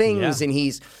different things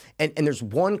Yeah. and and there's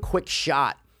one quick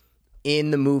shot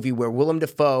in the movie where Willem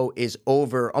Dafoe is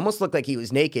over, almost looked like he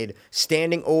was naked,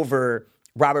 standing over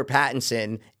Robert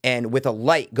Pattinson and with a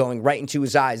light going right into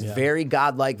his eyes. Very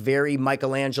godlike, very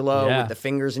Michelangelo with the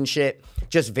fingers and shit.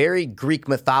 Just very Greek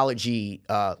mythology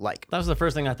like. That was the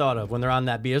first thing I thought of when they're on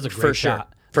that beat. It was a great For sure.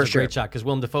 shot. For It's a sure. great shot because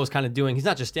Willem Dafoe's kind of doing, he's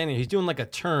not just standing there, he's doing like a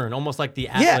turn, almost like the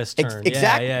Atlas turn.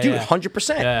 Exactly. Yeah, Dude, yeah.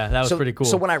 100%. Yeah, that was pretty cool.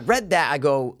 So when I read that, I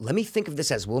go, let me think of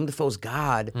this as Willem Dafoe's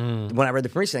God. When I read the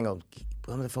premise, I go,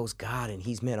 Willem Dafoe's God, and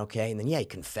he's man, okay. And then, he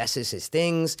confesses his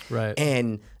things. Right.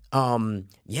 And,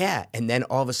 and then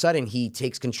all of a sudden he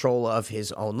takes control of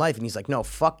his own life and he's like, no,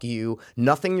 fuck you.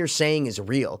 Nothing you're saying is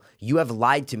real. You have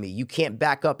lied to me. You can't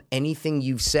back up anything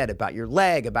you've said about your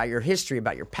leg, about your history,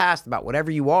 about your past, about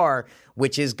whatever you are,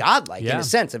 which is godlike in a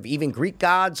sense of even Greek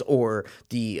gods or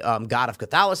the God of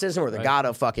Catholicism or the God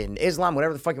of fucking Islam,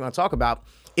 whatever the fuck you want to talk about.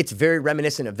 It's very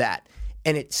reminiscent of that.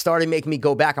 And it started making me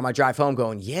go back on my drive home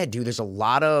going, yeah, dude, there's a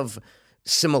lot of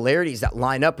similarities that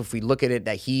line up if we look at it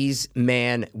that he's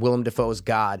man, Willem Dafoe's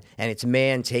God, and it's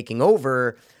man taking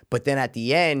over. But then at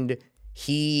the end,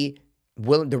 the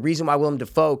reason why Willem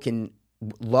Dafoe can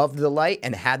love the light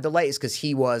and had the light is because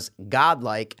he was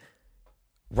godlike.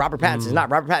 Robert Pattinson's not.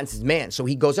 Robert Pattinson's man. So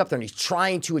he goes up there and he's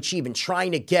trying to achieve and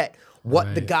trying to get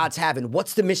what the gods have and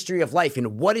what's the mystery of life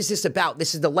and what is this about?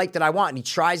 This is the light that I want. And he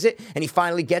tries it and he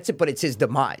finally gets it, but it's his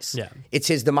demise. Yeah. It's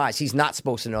his demise. He's not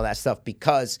supposed to know that stuff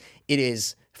because it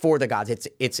is for the gods.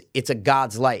 It's a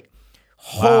God's light.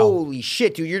 Holy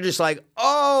shit, dude. You're just like,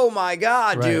 oh my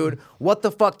God, dude. What the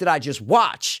fuck did I just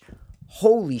watch?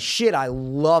 Holy shit, I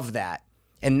love that.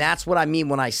 And that's what I mean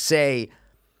when I say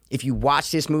if you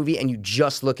watch this movie and you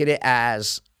just look at it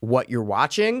as what you're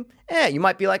watching, you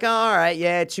might be like, oh, all right,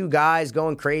 yeah, two guys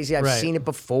going crazy. I've seen it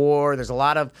before. There's a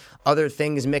lot of other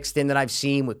things mixed in that I've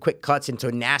seen with quick cuts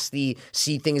into nasty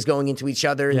sea things going into each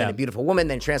other and then a beautiful woman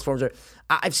then transforms her.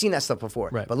 I've seen that stuff before.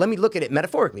 Right. But let me look at it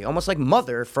metaphorically, almost like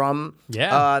Mother from,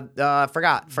 forgot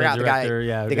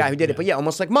the guy who did it. But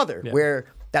almost like Mother, where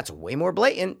that's way more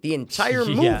blatant. The entire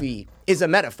movie is a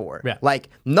metaphor. Yeah. Like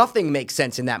nothing makes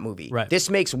sense in that movie. Right. This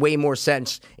makes way more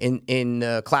sense in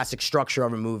the classic structure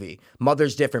of a movie.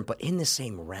 Mother's different, but in the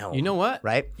same realm. You know what?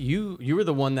 Right? You were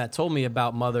the one that told me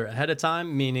about Mother ahead of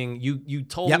time, meaning you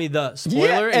told me the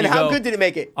spoiler. And you how go, good did it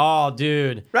make it? Oh,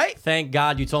 dude. Right? Thank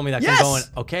God you told me that. 'Cause Yes. I'm going,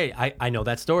 okay, I know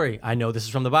that story. I know this is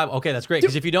from the Bible. Okay, that's great.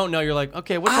 Because if you don't know, you're like,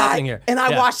 okay, what's happening here? And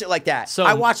I watched it like that. So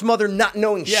I watched Mother not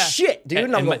knowing shit, dude.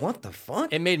 And I'm like, what the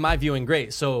fuck? It made my viewing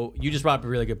great. So you just brought up a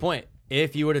really good point.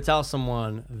 If you were to tell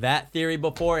someone that theory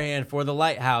beforehand for the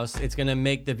lighthouse, it's going to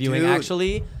make the viewing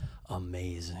actually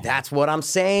amazing. That's what I'm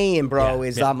saying, bro,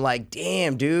 Yeah, I'm like,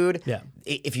 damn, dude. Yeah.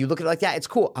 If you look at it like that, it's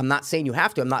cool. I'm not saying you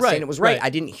have to. I'm not saying it was right. I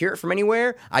didn't hear it from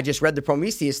anywhere. I just read the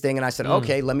Prometheus thing and I said,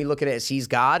 okay, let me look at it as he's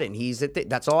God and he's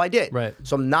that's all I did. Right.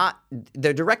 So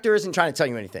the director isn't trying to tell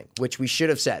you anything, which we should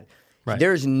have said. Right.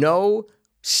 There's no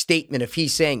statement if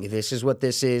he's saying this is what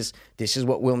this is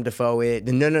what Willem Dafoe is.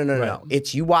 No.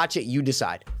 It's you watch it, you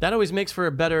decide. That always makes for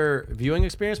a better viewing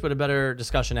experience, but a better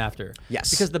discussion after.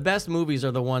 Yes. Because the best movies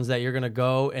are the ones that you're going to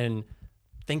go and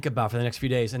think about for the next few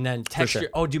days and then text sure. do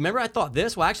you remember I thought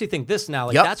this? Well, I actually think this now.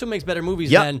 Like that's what makes better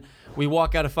movies than we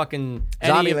walk out of fucking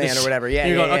Zombieland or whatever. Yeah, and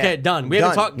you're going, okay, done. We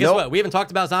haven't talked. Guess Nope. what? We haven't talked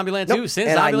about Zombieland 2 since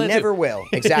and Zombieland 2. I never will.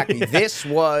 Exactly. This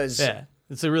was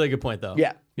It's a really good point though.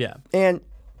 Yeah. And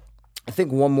I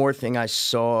think one more thing I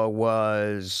saw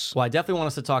was... Well, I definitely want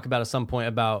us to talk about at some point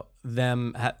about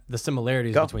them, the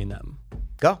similarities between them.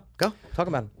 Go. Talk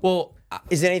about them. Well...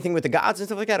 Is there anything with the gods and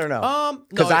stuff like that or no?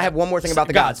 Because no, I have one more thing about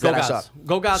the gods that I saw.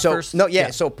 Go gods first. No,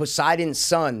 so Poseidon's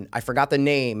son, I forgot the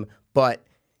name, but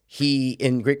he,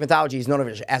 in Greek mythology, is known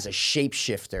as a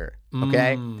shapeshifter,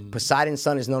 okay? Poseidon's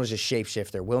son is known as a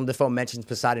shapeshifter. Willem Dafoe mentions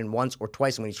Poseidon once or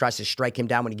twice when he tries to strike him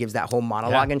down when he gives that whole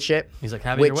monologue and shit. He's like,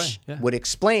 have it your way. Which would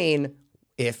explain,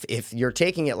 if you're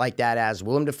taking it like that as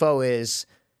Willem Dafoe is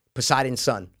Poseidon's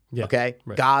son. Yeah, okay?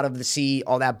 right. God of the sea,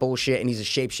 all that bullshit, and he's a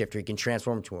shapeshifter. He can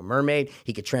transform into a mermaid.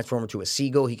 He could transform into a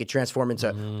seagull. He could transform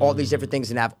into all these different things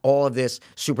and have all of this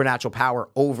supernatural power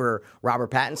over Robert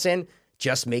Pattinson.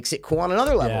 Just makes it cool on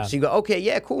another level. Yeah. So you go, okay,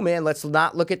 yeah, cool, man. Let's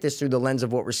not look at this through the lens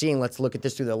of what we're seeing. Let's look at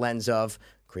this through the lens of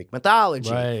Greek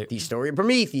mythology, Right. the story of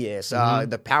Prometheus,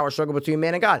 the power struggle between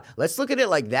man and God. Let's look at it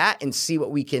like that and see what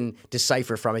we can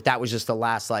decipher from it. That was just the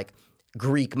last like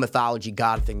Greek mythology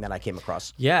God thing that I came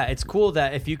across. Yeah, it's cool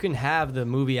that if you can have the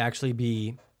movie actually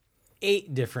be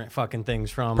 8 different fucking things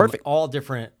from Perfect. all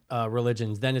different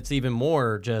religions, then it's even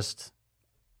more just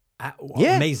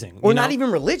amazing. Or you know? not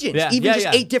even religions, Yeah, even yeah, just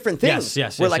yeah. 8 different things.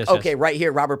 Yes, We're yes, like, yes, okay, yes. right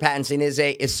here, Robert Pattinson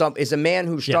is a man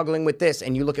who's struggling with this,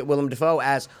 and you look at Willem Dafoe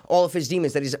as all of his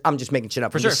demons that I'm just making shit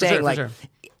up. I'm sure, just for saying, sure, like, for sure.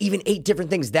 even 8 different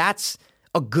things. That's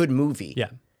a good movie. Yeah.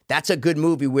 That's a good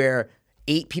movie where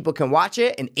 8 people can watch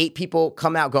it and 8 people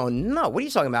come out going, no, what are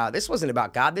you talking about? This wasn't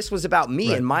about God. This was about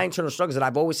me and my internal struggles that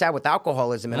I've always had with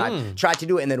alcoholism. And I've tried to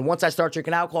do it. And then once I start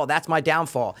drinking alcohol, that's my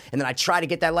downfall. And then I try to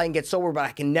get that light and get sober, but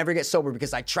I can never get sober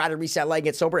because I try to reach that light and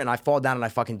get sober and I fall down and I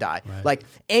fucking die. Like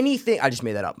anything, I just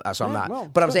made that up, so I'm not. well,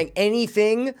 but I'm saying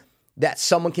anything that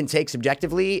someone can take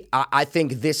subjectively, I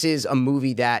think this is a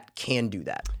movie that can do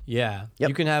that. Yeah. Yep.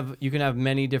 You can have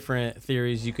many different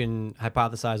theories. You can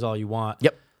hypothesize all you want.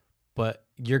 Yep. But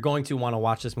you're going to want to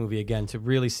watch this movie again to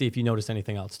really see if you notice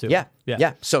anything else too.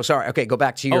 Yeah. So sorry. Okay, go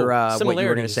back to your what you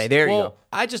were going to say. There you go.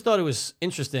 I just thought it was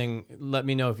interesting. Let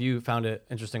me know if you found it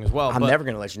interesting as well. I'm but never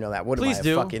going to let you know that. What Please am I,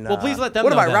 do. fucking... Well, please let them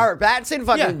What know am I, then. Robert Pattinson?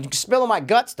 Fucking spilling my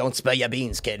guts? Don't spill your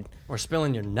beans, kid. Or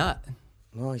spilling your nut.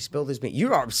 Oh, he spilled his beans.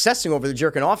 You are obsessing over the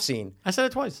jerking off scene. I said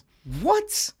it twice.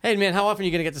 What? Hey man, how often are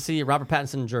you gonna get to see Robert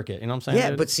Pattinson jerk it? You know what I'm saying? Yeah,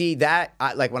 dude? but see that,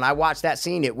 like when I watched that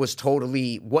scene, it was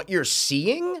totally what you're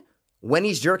seeing when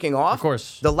he's jerking off. Of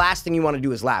course. The last thing you want to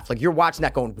do is laugh. Like you're watching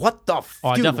that going, what the fuck? Oh,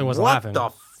 I definitely wasn't laughing.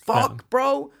 What the fuck, Yeah.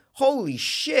 bro? Holy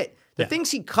shit. The Yeah.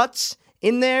 things he cuts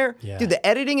in there. Yeah. Dude, the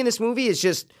editing in this movie is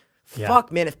just,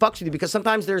 fuck, man. It fucks with you because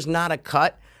sometimes there's not a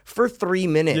cut for 3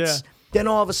 minutes. Yeah. Then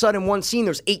all of a sudden, one scene,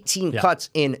 there's 18 cuts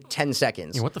in 10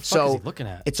 seconds. Yeah, what the fuck is he looking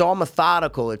at? It's all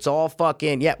methodical. It's all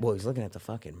fucking, well, he's looking at the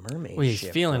fucking mermaid Well, he's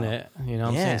shit, feeling bro. it. You know what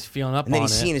I'm saying? He's feeling up And then on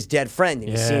he's it. seeing his dead friend. And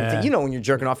he's seeing, Yeah. you know, when you're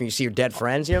jerking off and you see your dead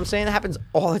friends, you know what I'm saying? That happens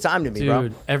all the time to me, bro.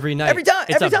 Dude, every night. Every time.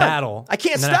 It's every a time. battle. I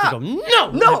can't And then I have stop. to go, no!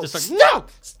 And I No! have to start,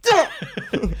 Stop!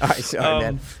 All right, sorry,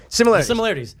 man. Similarities.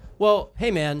 Similarities. Well,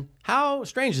 hey man, how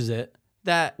strange is it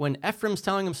that when Ephraim's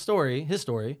telling him his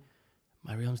story,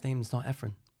 my real name is not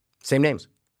Ephraim. Same names.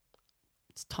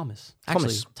 It's Thomas. Thomas.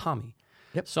 Actually, Tommy.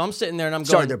 Yep. So I'm sitting there and I'm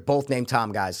Sorry, going, they're both named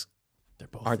Tom, guys. they're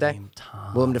both aren't they? named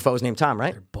Tom. Willem Dafoe's named Tom,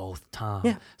 right? They're both Tom.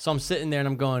 Yeah. So I'm sitting there and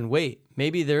I'm going, wait,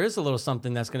 maybe there is a little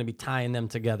something that's going to be tying them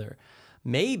together.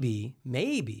 Maybe,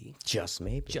 Just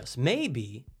maybe. just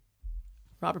maybe,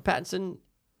 Robert Pattinson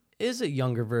is a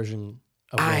younger version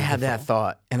of I Willem had Dafoe. that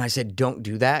thought, and I said, "Don't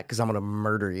do that because I'm going to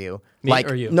murder you." Me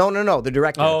like, or you? No, the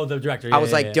director. Oh, the director. I Yeah, was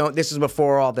yeah, like, yeah. "Don't." This is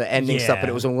before all the ending stuff, but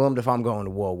Yeah. it was when Willem Dafoe. I'm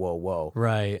going, whoa.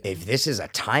 Right. If this is a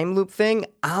time loop thing,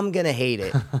 I'm gonna hate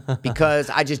it because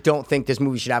I just don't think this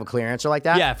movie should have a clear answer like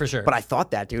that. Yeah, for sure. But I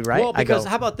thought that, dude. Right? Well, I because go,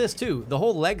 how about this too? The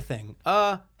whole leg thing.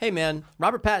 Hey man,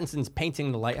 Robert Pattinson's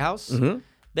painting the lighthouse.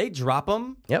 They drop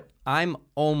him. Yep. I'm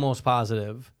almost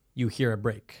positive you hear a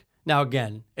break. Now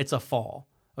again, it's a fall.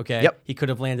 Okay. Yep. He could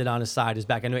have landed on his side, his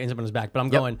back. I know he ends up on his back, but I'm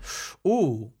going,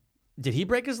 ooh, did he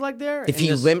break his leg there? if And he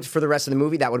this- limped for the rest of the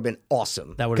movie, that would have been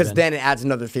awesome. That would've because been- then it adds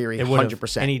another theory. It would've,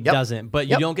 100%. and he Yep. doesn't. But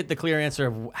you Yep. don't get the clear answer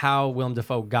of how Willem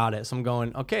Dafoe got it. So I'm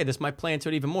going, okay, this might play into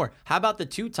it even more. How about the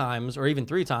 2 times or even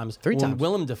 3 times? Three when times.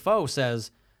 Willem Dafoe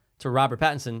says to Robert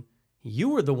Pattinson, "You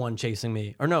were the one chasing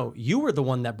me," or no, you were the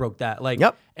one that broke that. Like,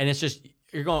 Yep. And it's just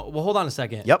you're going. Well, hold on a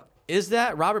second. Yep. Is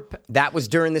that Robert? That was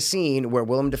during the scene where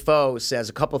Willem Dafoe says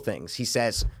a couple things. He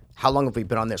says, "How long have we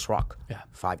been on this rock? Yeah.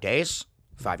 5 days,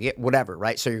 5 years, whatever."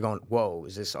 Right? So you're going, "Whoa,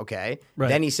 is this okay?" Right.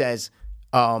 Then he says,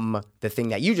 the thing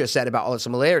that you just said about all the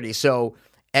similarities. So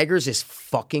Eggers is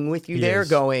fucking with you there, is.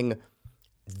 going,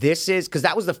 "This is," because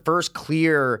that was the first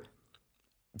clear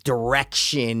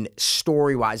direction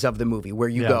story-wise of the movie where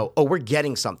you Yeah. go, "Oh, we're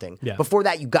getting something." Yeah. Before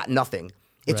that, you got nothing.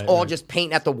 It's Right, all right. just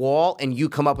paint at the wall and you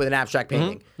come up with an abstract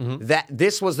painting. Mm-hmm. That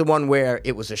this was the one where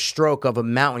it was a stroke of a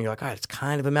mountain. You're like, all right, it's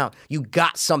kind of a mountain. You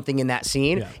got something in that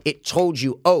scene. Yeah. It told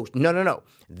you, oh, no.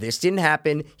 This didn't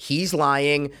happen. He's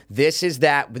lying. This is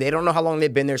that. They don't know how long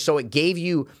they've been there. So it gave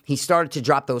you, he started to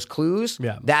drop those clues.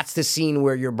 Yeah. That's the scene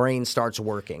where your brain starts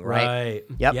working, right? Right.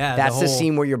 Yep. Yeah, That's the whole-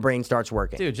 scene where your brain starts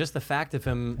working. Dude, just the fact of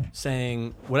him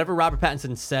saying whatever Robert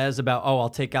Pattinson says about, oh, I'll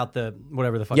take out the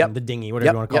whatever the fucking Yep. the dinghy,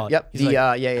 whatever you want to call Yep. it. He's The,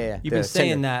 like, yeah. You've The been saying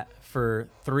Tinder. that for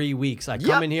 3 weeks. I come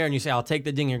Yep. in here and you say, I'll take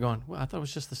the dinghy. You're going, well, I thought it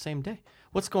was just the same day.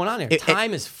 what's going on here?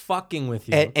 Time is fucking with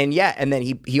you. And then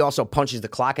he also punches the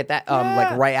clock at that,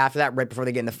 like right after that, right before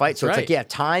they get in the fight. So it's like, yeah,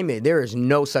 time. There is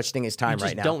no such thing as time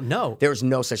right now. Don't know. There is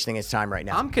no such thing as time right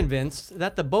now. I'm convinced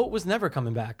that the boat was never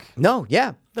coming back. No,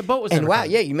 yeah, the boat was. And never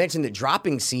coming. Yeah, you mentioned the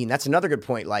dropping scene. That's another good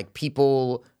point. Like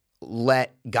people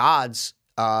let gods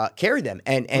carry them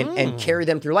and carry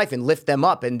them through life and lift them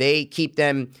up, and they keep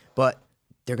them, but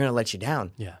they're gonna let you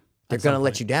down. Yeah. They're going to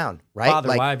let you down, right? Father,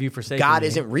 like, why have you forsaken God me?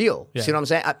 isn't real. Yeah. See what I'm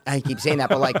saying? I keep saying that,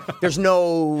 but like, there's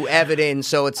no evidence.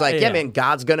 So it's like, yeah, man,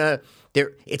 God's going to,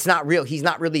 it's not real. He's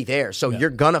not really there. So you're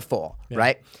going to fall,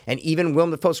 right? And even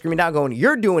Willem Dafoe screaming down going,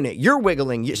 you're doing it. You're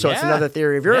wiggling. So it's another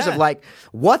theory of yours of like,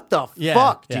 what the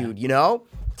fuck, dude, you know?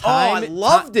 I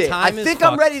loved it. I think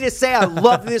I'm ready to say I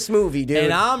love this movie, dude.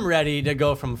 And I'm ready to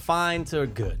go from fine to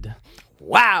good.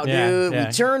 Wow, dude.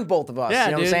 We turned both of us. Yeah,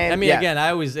 you know dude. what I'm saying? I mean, again,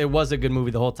 it was a good movie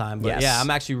the whole time. But yeah,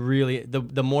 I'm actually really,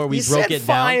 the more we broke it down. You said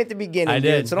fine at the beginning, I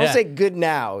did. Dude, so don't say good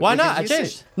now. Why not? I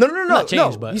changed. No. Not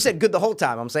changed, but you said good the whole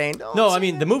time. I'm saying. No, I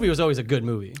mean, the movie was always a good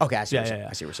movie. Okay, I see what you're saying.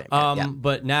 I see what you're saying.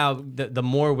 But now, the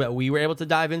more that we were able to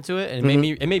dive into it, and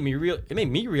it made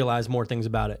me realize more things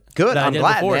about it. Good, I'm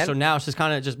glad, man. So now it's just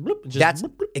kind of just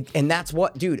that's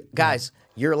what, dude, guys.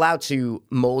 You're allowed to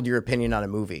mold your opinion on a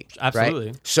movie. Absolutely.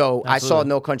 Right? So I saw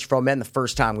No Country for Old Men the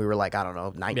first time we were like, I don't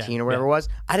know, 19 or whatever it was.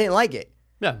 I didn't like it.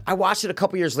 Yeah. I watched it a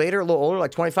couple years later, a little older,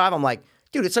 like 25. I'm like,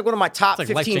 dude, it's like one of my top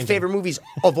 15 favorite movies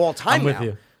of all time I'm with now.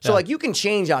 you. So like you can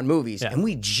change on movies, and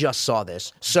we just saw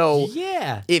this. So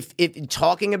if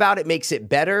talking about it makes it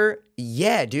better,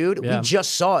 dude, we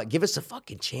just saw it. Give us a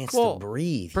fucking chance to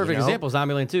breathe. Perfect example,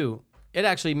 Zombieland 2. It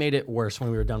actually made it worse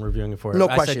when we were done reviewing it for it. No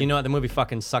I question. said, you know what, the movie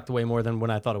fucking sucked way more than when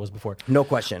I thought it was before. No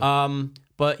question.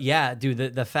 But yeah,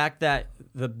 dude, the fact that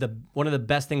the one of the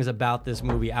best things about this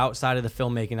movie, outside of the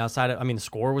filmmaking, the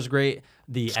score was great,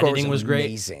 the editing was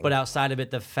great, but outside of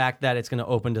it, the fact that it's going to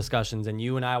open discussions, and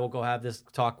you and I will go have this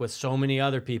talk with so many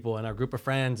other people and our group of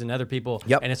friends and other people,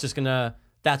 and it's just gonna.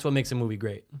 That's what makes a movie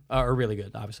great or really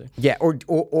good, obviously. Yeah,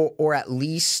 or at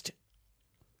least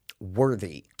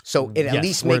worthy. So it at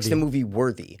least makes the movie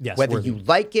worthy. Yes, whether you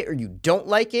like it or you don't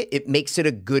like it, it makes it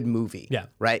a good movie. Yeah.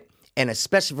 Right? And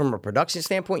especially from a production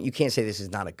standpoint, you can't say this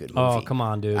is not a good movie. Oh, come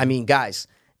on, dude. I mean, guys,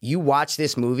 you watch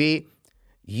this movie,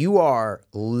 you are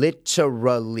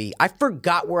literally... I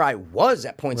forgot where I was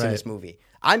at points in this movie.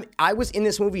 I was in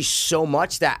this movie so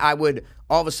much that I would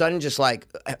all of a sudden just like,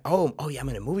 oh yeah, I'm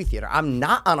in a movie theater. I'm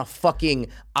not on a fucking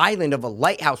island of a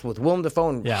lighthouse with Willem Dafoe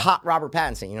and hot Robert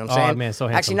Pattinson. You know what I'm saying? Oh man, so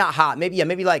handsome. Actually, not hot.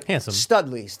 Maybe like handsome.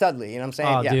 Studley. You know what I'm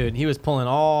saying? Oh, dude, he was pulling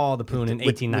all the poon in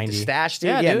 1890. With the stash,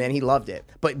 dude. Yeah, man, he loved it.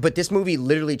 But this movie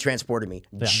literally transported me,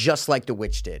 just like The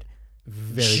Witch did.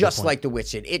 Just like The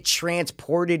Witch did. It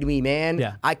transported me, man.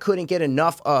 Yeah. I couldn't get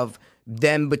enough of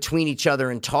them between each other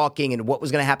and talking and what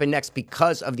was going to happen next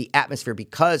because of the atmosphere,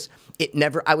 because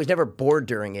I was never bored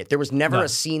during it. There was never a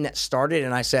scene that started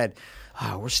and I said,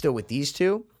 we're still with these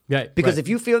two. Yeah, because if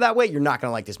you feel that way, you're not going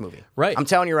to like this movie. Right. I'm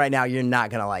telling you right now, you're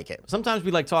not going to like it. Sometimes we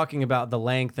like talking about the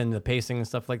length and the pacing and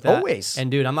stuff like that. Always.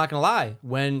 And dude, I'm not going to lie.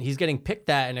 When he's getting picked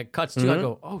at and it cuts to, I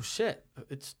go, oh shit,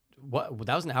 what?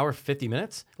 That was an hour 50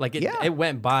 minutes. Like it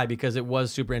went by because it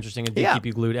was super interesting and did keep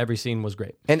you glued. Every scene was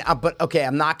great. And but okay,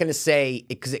 I'm not going to say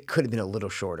because it could have been a little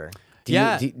shorter. Do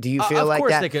you feel like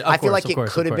that? I feel like it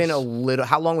could have been a little.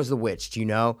 How long was The Witch? Do you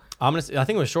know? I think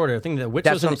it was shorter. I think The Witch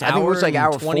was an hour. I think it was like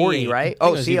hour 40, right?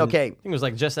 I think it was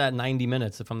like just at 90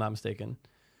 minutes, if I'm not mistaken.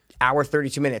 Hour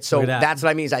 32 minutes. So that's what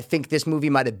I mean. Is I think this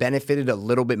movie might have benefited a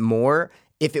little bit more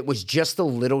if it was just a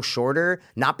little shorter,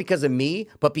 not because of me,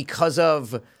 but because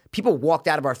of. People walked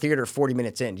out of our theater 40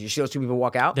 minutes in. Did you see those two people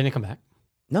walk out? They didn't come back?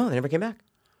 No, they never came back.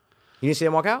 You didn't see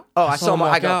them walk out? Oh, I saw them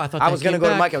walk out. I was going to go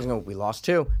to Mike. I was going, we lost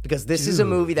two. Because this is a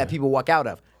movie that people walk out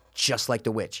of, just like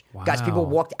The Witch. Wow. Guys, people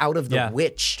walked out of The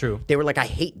Witch. True. They were like, I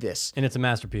hate this. And it's a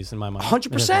masterpiece in my mind.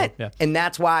 100%. Yeah. And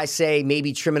that's why I say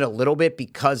maybe trim it a little bit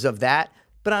because of that.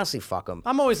 But honestly, fuck them.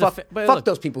 I'm always fuck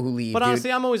those people who leave. But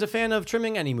honestly, I'm always a fan of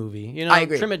trimming any movie. You know, I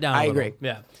agree. Trim it down. I agree.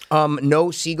 Yeah. No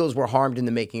seagulls were harmed in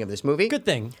the making of this movie. Good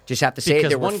thing. Just have to say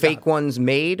there were fake ones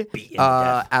made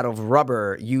out of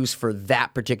rubber used for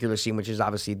that particular scene, which is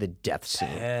obviously the death scene.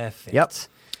 Perfect. Yep.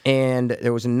 And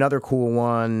there was another cool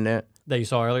one. That you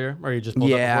saw earlier? Or you just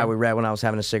pulled up we read when I was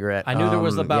having a cigarette. I knew there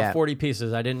was about 40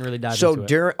 pieces. I didn't really dive into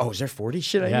it. Is there 40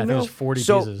 shit? I think there's 40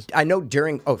 pieces. I know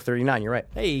 39, you're right.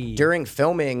 Hey. During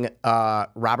filming,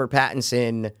 Robert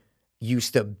Pattinson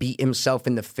used to beat himself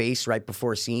in the face right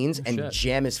before scenes and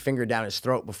jam his finger down his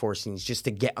throat before scenes just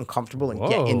to get uncomfortable and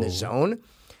get in the zone.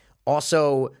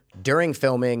 Also, during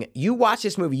filming, you watch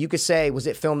this movie, you could say, was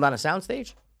it filmed on a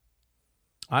soundstage?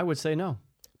 I would say no.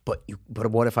 But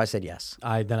what if I said yes?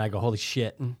 Then I go, holy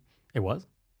shit. It was?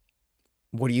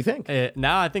 What do you think?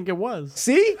 Now I think it was.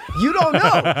 See? You don't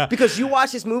know. Because you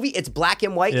watch this movie, it's black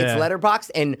and white, Yeah. it's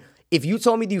letterboxed, and if you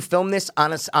told me you filmed this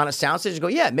on a soundstage, I go,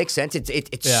 yeah, it makes sense. It's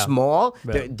Yeah. small.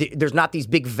 Yeah. There's not these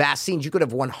big vast scenes. You could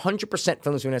have 100%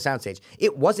 filmed this on a soundstage.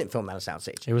 It wasn't filmed on a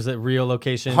soundstage. It was a real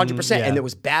location. 100%. Yeah. And there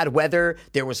was bad weather.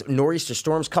 There was nor'easter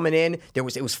storms coming in. It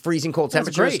was freezing cold That's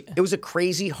temperatures. great. It was a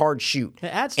crazy hard shoot. It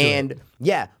adds to and it.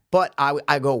 yeah, but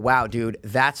I go, wow, dude,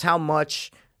 that's how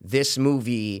much this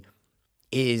movie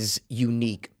is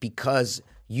unique, because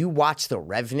you watch The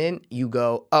Revenant, you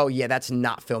go, oh yeah, that's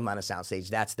not filmed on a soundstage.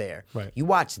 That's there. Right. You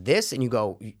watch this and you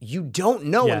go, you don't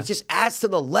know. Yeah. And it just adds to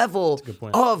the level good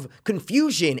point. of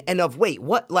confusion and of, wait,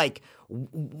 what, like,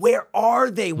 where are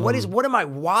they? What am I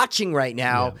watching right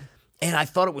now? And I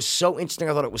thought it was so interesting.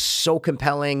 I thought it was so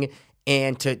compelling.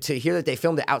 And to hear that they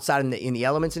filmed it outside in the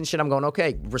elements and shit, I'm going,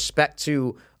 okay, respect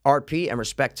to RP and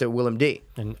respect to Willem D.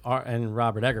 And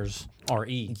Robert Eggers,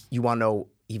 R.E. You want to know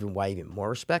even more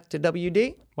respect to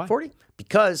WD? Why? 40?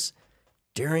 Because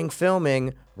during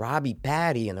filming, Robbie,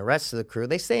 Patty, and the rest of the crew,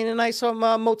 they stay in a nice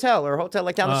motel or hotel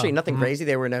like down the street. Nothing crazy.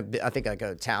 They were in I think like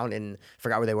a town and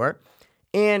forgot where they were.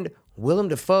 And Willem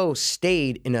Dafoe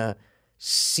stayed in a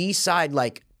seaside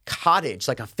like cottage,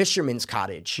 like a fisherman's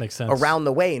cottage. Makes sense. Around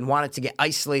the way, and wanted to get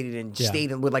isolated and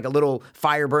stayed in with like a little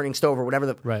fire burning stove or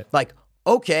whatever. Right. Like,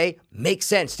 okay, makes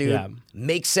sense, dude. Yeah.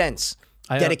 Makes sense.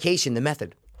 I, Dedication, the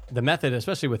method. The method,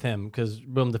 especially with him, because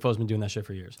Willem Dafoe's been doing that shit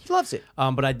for years. He loves it.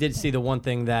 But I did see the one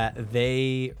thing that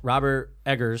Robert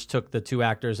Eggers took the two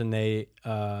actors and they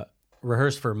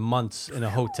rehearsed for months in a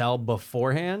hotel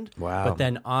beforehand. Wow. But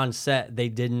then on set, they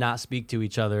did not speak to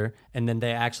each other. And then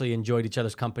they actually enjoyed each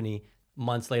other's company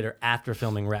months later after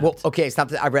filming wrapped. Well, okay, it's not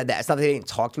that I read that. It's not that they didn't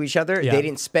talk to each other. Yeah. They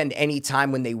didn't spend any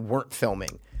time when they weren't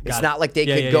filming. It's Got it. not like they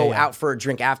Yeah, could yeah, go yeah. out for a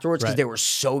drink afterwards because Right. they were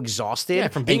so exhausted. yeah,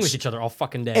 from being and with each other all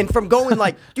fucking day. And from going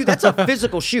like, dude, that's a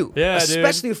physical shoot. Yeah, dude.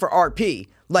 Especially for RP.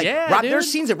 Like, Yeah, there's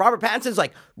dude. scenes that Robert Pattinson's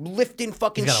like lifting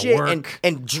fucking He's gotta shit work.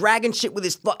 and dragging shit with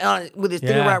his thing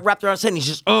Yeah. wrapped around his head. And he's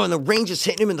just, and the range is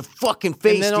hitting him in the fucking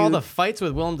face, and then dude. all the fights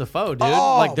with Willem Dafoe, dude.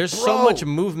 Oh, like, there's so bro. much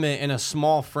movement in a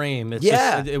small frame. It's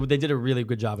Yeah. just, they did a really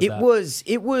good job of that.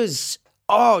 It was,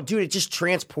 oh, dude, it just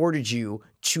transported you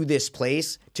to this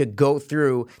place to go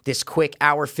through this quick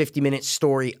hour, 50-minute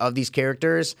story of these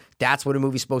characters. That's what a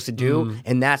movie's supposed to do. Mm.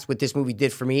 And that's what this movie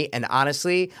did for me. And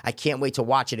honestly, I can't wait to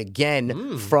watch it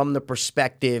again from the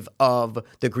perspective of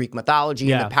the Greek mythology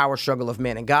Yeah. and the power struggle of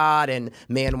man and God and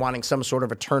man wanting some sort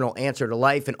of eternal answer to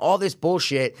life and all this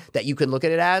bullshit that you can look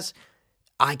at it as.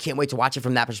 I can't wait to watch it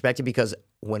from that perspective, because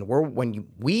when you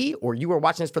were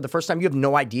watching this for the first time, you have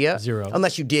no idea. Zero.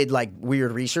 Unless you did like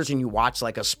weird research and you watch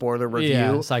like a spoiler review.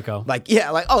 Yeah, psycho. Like,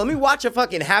 let me watch a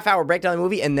fucking half-hour breakdown of the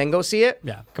movie and then go see it.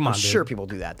 Yeah, come on, I'm dude. sure people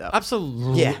do that though.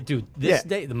 Absolutely. Yeah. Dude, this Yeah.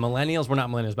 day, the millennials, we're not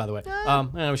millennials, by the way.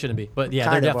 We shouldn't be. But yeah,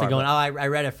 Kind they're of definitely are, going, I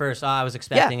read it first. I was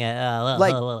expecting it.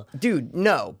 Dude,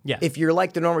 no. Yeah. If you're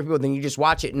like the normal people, then you just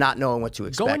watch it not knowing what to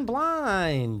expect. Going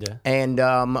blind. And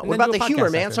what then about do the a humor,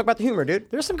 podcast man? after. Let's talk about the humor,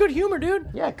 dude. There's some good humor, dude.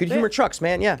 Yeah, good humor trucks,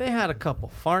 man. Yeah. They had a couple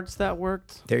farts that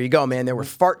worked. There you go, man. There were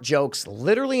fart jokes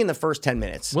literally in the first 10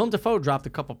 minutes. Willem Dafoe dropped a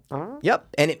couple. Yep.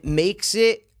 And it makes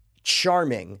it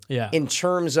charming Yeah. in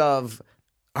terms of,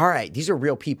 all right, these are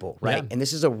real people, right? Yeah. And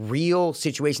this is a real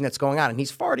situation that's going on. And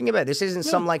he's farting about it. This isn't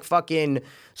some like fucking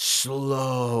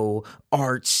slow,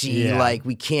 artsy, Yeah. like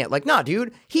we can't, like, nah,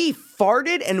 dude. He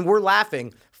farted and we're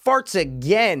laughing. Farts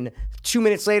again 2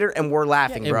 minutes later and we're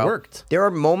laughing, it bro. worked. There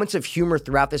are moments of humor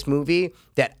throughout this movie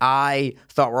that I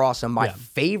thought were awesome. My Yeah.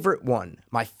 favorite one?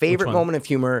 moment of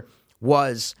humor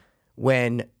was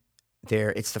when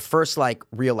it's the first like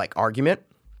real like argument.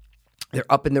 They're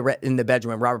up in the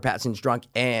bedroom and Robert Pattinson's drunk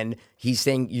and he's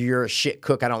saying, "You're a shit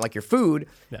cook. I don't like your food."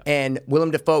 Yeah. And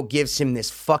Willem Dafoe gives him this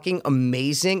fucking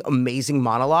amazing, amazing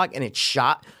monologue, and it's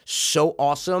shot so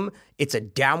awesome. It's a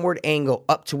downward angle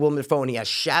up to Willem Dafoe, and he has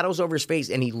shadows over his face,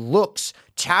 and he looks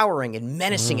towering and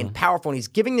menacing and powerful. And he's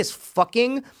giving this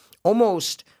fucking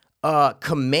almost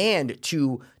command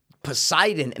to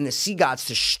Poseidon and the sea gods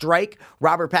to strike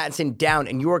Robert Pattinson down,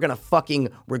 and you are gonna fucking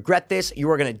regret this. You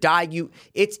are gonna die.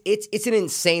 It's an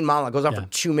insane monologue. It goes on for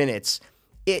 2 minutes.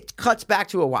 It cuts back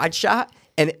to a wide shot,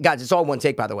 and guys, it's all one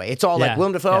take, by the way. It's all like Yeah,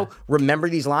 Willem Dafoe, yeah. remember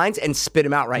these lines and spit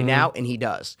them out right now, and he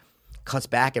does. Cuts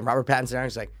back, and Robert Pattinson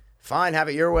is like, "Fine, have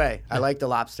it your way. I like the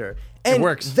lobster." And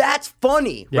works. that's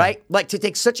funny, Yeah. right? Like to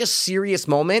take such a serious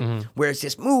moment where it's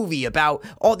this movie about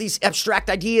all these abstract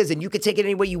ideas and you can take it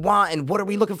any way you want and what are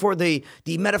we looking for, the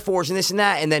metaphors and this and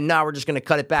that, and then now we're just going to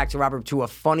cut it back to Robert to a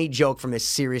funny joke from this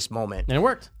serious moment. And it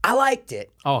worked. I liked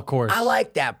it. Oh, of course. I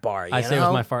like that bar. I say it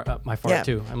was my fart Yeah.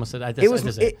 too. I almost said I did. It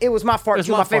was it was my fart It was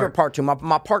too, my my favorite fart. part too.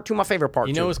 My part two, my favorite part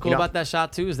You too. know what's cool about that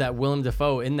shot too is that Willem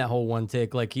Dafoe in that whole one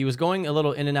take, like he was going a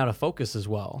little in and out of focus as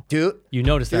well. Dude, You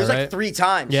noticed there that, was right? like 3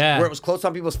 times Yeah. where it was close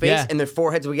on people's face Yeah. and their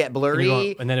foreheads would get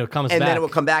blurry. And then it comes and back. then it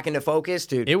would come back into focus,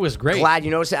 dude. It was great. Glad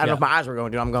you noticed it. I don't know Yeah. if my eyes were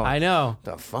going, dude. I'm going. I know.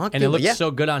 The fuck, And dude? it looked Yeah. so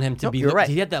good on him to Nope, be. you're right.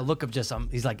 He had that look of just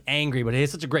he's like angry, but he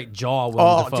has such a great jaw. Willem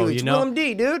Oh, Dafoe, dude, you it's know. Willem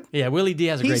D, dude. Yeah, Willie D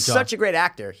has a great He's jaw. such a great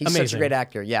actor. He's such a Amazing. great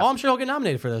actor. Yeah. Oh, I'm sure he'll get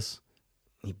nominated for this.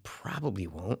 He probably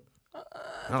won't. I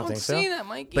don't think see so. that,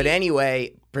 Mikey. But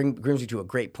anyway, brings me to a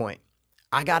great point.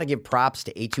 I got to give props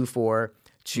to A24,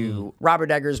 to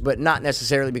Robert Eggers, but not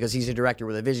necessarily because he's a director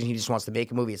with a vision. He just wants to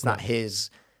make a movie. It's not his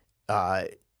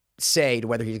say to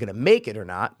whether he's going to make it or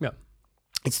not. Yeah.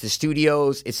 It's the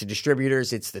studios, it's the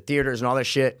distributors, it's the theaters and all that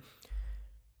shit.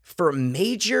 For a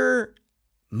major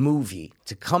movie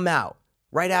to come out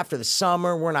right after the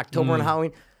summer, we're in October and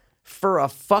Halloween, for a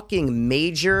fucking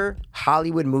major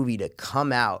Hollywood movie to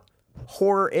come out,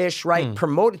 horror-ish, right?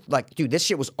 Promoted, like, dude, this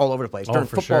shit was all over the place. During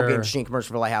for football sure. games, seeing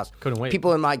commercials for Lighthouse. Couldn't wait.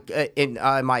 People in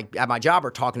at my job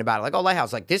are talking about it, like, oh,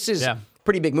 Lighthouse, like, this is Yeah.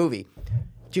 pretty big movie.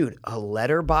 Dude, a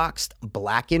letterboxed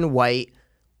black and white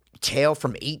tale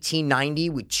from 1890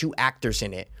 with 2 actors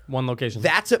in it. One location.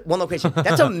 That's one location.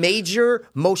 That's a major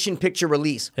motion picture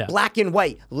release. Yeah. Black and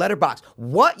white, letterbox.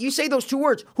 What? You say those 2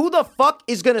 words. Who the fuck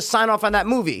is going to sign off on that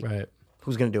movie? Right.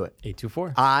 Who's going to do it?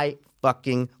 824. I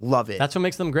fucking love it. That's what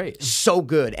makes them great. so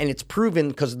good. And it's proven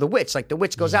because of The Witch. Like, The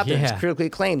Witch goes out there and Yeah. it's critically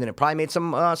acclaimed and it probably made some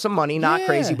money. Not Yeah.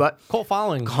 crazy, but cult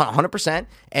following. 100%.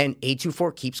 And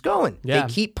A24 keeps going. Yeah.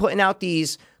 They keep putting out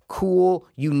these cool,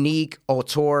 unique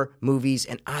auteur movies,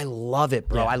 and I love it,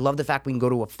 bro. Yeah. I love the fact we can go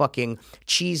to a fucking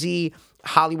cheesy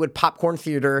Hollywood popcorn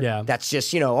theater Yeah. that's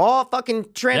just, all fucking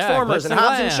Transformers Glitz and and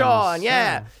Hobbs and Lambs. Shaw, and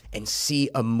Yeah. and see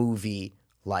a movie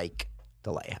like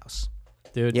The Lighthouse.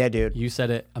 Dude. Yeah, dude. You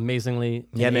said it amazingly.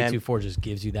 Yeah, and man. 824 just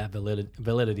gives you that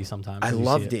validity sometimes. I as you see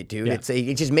loved it, dude. Yeah.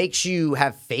 It just makes you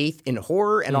have faith in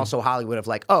horror and also Hollywood of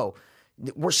like, oh,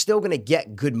 we're still gonna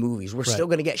get good movies. We're still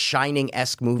gonna get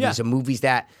Shining-esque movies, Yeah. and movies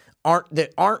that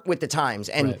aren't with the times.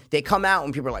 And Right. they come out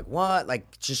and people are like, what? Like,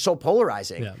 it's just so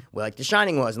polarizing. Yeah. Well, like The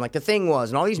Shining was, and like The Thing was,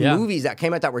 and all these Yeah. movies that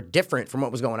came out that were different from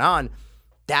what was going on.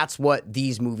 That's what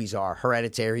these movies are.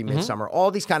 Hereditary, Mm-hmm. Midsommar, all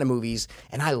these kind of movies.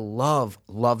 And I love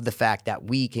the fact that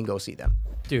we can go see them.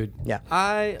 Dude, Yeah.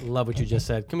 I love what you just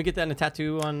said. Can we get that in a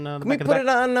tattoo on the Can we back put of it the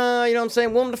back? on, you know what I'm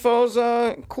saying, Willem Dafoe's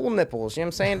cool nipples? You know what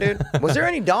I'm saying, dude? Was there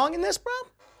any dong in this, bro?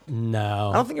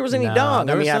 No. I don't think there was any No. dong.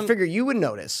 There I was mean, I some- figure you would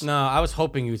notice. No, I was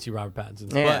hoping you would see Robert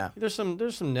Pattinson. Yeah. But there's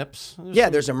some nips. Yeah,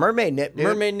 there's a mermaid nip, dude.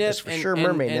 mermaid nip. There's for and, sure and,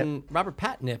 mermaid nip. and Robert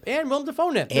Pat nip. And Willem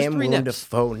Dafoe nip. There's And 3 Willem nips.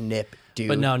 Dafoe nip, dude.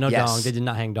 But no Yes. dong. They did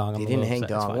not hang dong. They didn't hang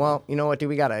dong. Well, you know what, dude?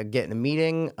 We got to get in a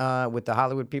meeting with the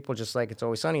Hollywood people, just like It's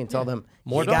Always Sunny, and tell them,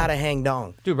 More you dong. got to hang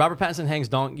dong. Dude, Robert Pattinson hangs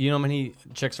dong. You know how many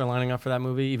chicks are lining up for that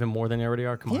movie? Even more than they already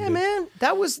are? Come on, Yeah, dude. man.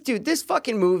 That was, dude, this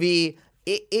fucking movie,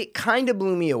 it kind of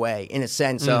blew me away in a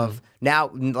sense of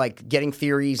now, like, getting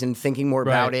theories and thinking more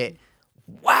about Right. it.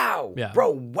 Wow. Yeah.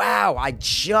 Bro, wow. It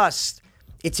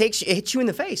hits you in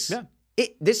the face. Yeah.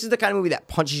 This is the kind of movie that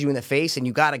punches you in the face and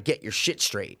you got to get your shit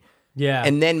straight. Yeah.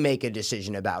 And then make a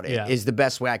decision about it. Yeah. Is the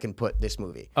best way I can put this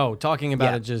movie. Oh, talking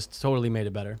about Yeah. it just totally made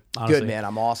it better. Honestly. Good, man.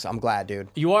 I'm awesome. I'm glad, dude.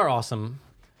 You are awesome.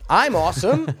 I'm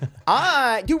awesome. Dude,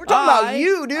 we're talking about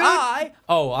you, dude. I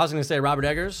was going to say Robert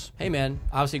Eggers. Hey, man.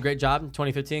 Obviously, great job in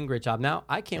 2015. Great job now.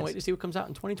 I can't wait to see what comes out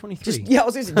in 2023. Yeah, I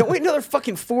was gonna say, don't wait another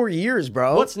fucking 4 years,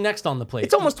 bro. What's next on the plate?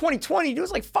 It's almost 2020, dude. It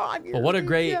was like 5 years. But what a dude.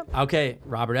 great. Yeah. Okay,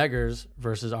 Robert Eggers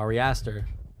versus Ari Aster.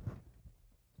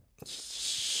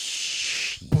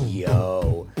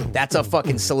 Yo, that's a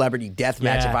fucking celebrity death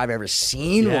match Yeah. if I've ever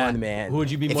seen Yeah. one, man. Who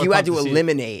would you be if more you had pumped to to see?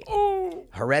 eliminate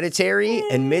Hereditary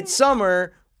and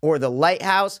Midsommar or The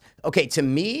Lighthouse? Okay, to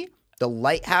me, The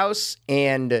Lighthouse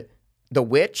and The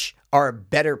Witch are a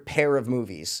better pair of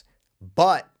movies,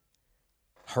 but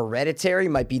Hereditary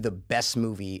might be the best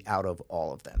movie out of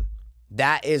all of them.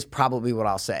 That is probably what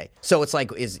I'll say. So it's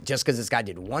like, is it just because this guy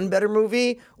did one better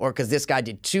movie or because this guy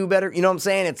did 2 better? You know what I'm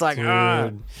saying? It's like, Dude,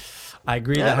 I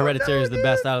agree that Hereditary is the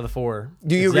best out of the 4.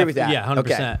 Do you It's agree with that? Yeah, 100%.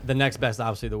 Okay. The next best,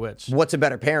 obviously, The Witch. what's a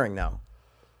better pairing though?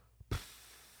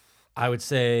 I would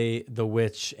say The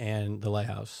Witch and The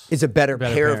Lighthouse. Is a better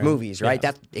pair of pairing. movies, right?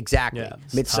 Yeah. That's exactly. Yeah,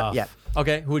 it's tough. Yeah.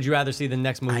 Okay, who would you rather see the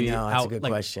next movie? I know, that's out? a good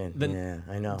question. Yeah,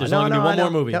 I know. There's I know, only gonna be one I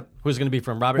more know. movie. Yep. Who's it going to be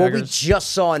from? Robert Well, Eggers? we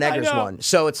just saw an Eggers know. one.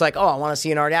 So it's like, oh, I want to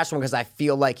see an Ari Aster one because I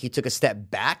feel like he took a step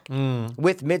back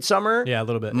with Midsommar. Yeah, a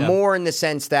little bit, yeah. More in the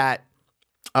sense that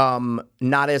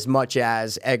not as much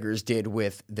as Eggers did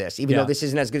with this. Even though this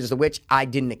isn't as good as The Witch, I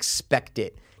didn't expect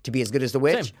it to be as good as The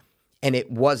Witch. Same. And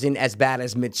it wasn't as bad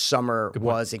as Midsommar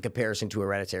was in comparison to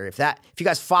Hereditary. If you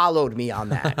guys followed me on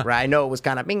that, right? I know it was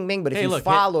kind of bing bing, but if Hey, you look,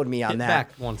 followed me on hit that,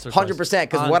 back once or twice 100%,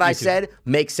 because on what I YouTube. said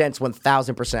makes sense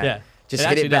 1,000%. Yeah, Just it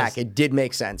hit actually it back. does. It did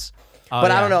make sense. Oh,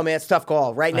 But I yeah. don't know, man. It's a tough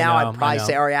call. Right now, know, I'd probably I know.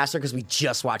 say Ari Aster because we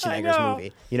just watched an I Eggers know.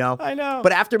 movie. You know? I know.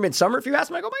 But after Midsommar, if you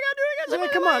ask me, I go, oh my God, dude, I Yeah,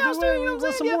 got come on, dude, you know what I'm want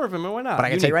some saying? more of him, and why not? But I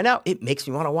can You tell you need- right now, it makes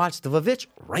me want to watch The Vavitch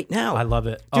right now. I love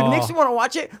it. Dude, Oh. it makes me want to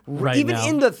watch it Right even now.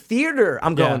 in the theater.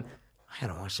 I'm Yeah. going, I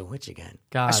gotta watch The Witch again. I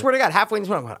God. swear to God, halfway in this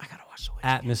one, I'm going, I gotta watch The Witch.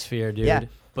 Atmosphere, dude. Yeah.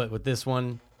 But with this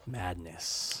one,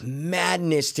 madness.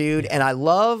 Madness, dude. And I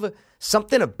love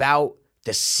something about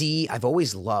the sea. I've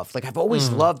always loved. Like, I've always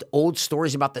loved old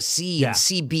stories about the sea Yeah. and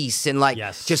sea beasts. And, like,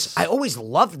 Yes. just, I always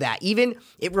loved that. Even,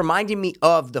 it reminded me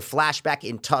of the flashback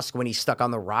in Tusk when he's stuck on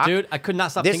the rock. Dude, I could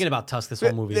not stop This- thinking about Tusk this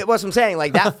whole movie. That's what I'm saying.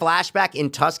 Like, that flashback in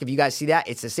Tusk, if you guys see that,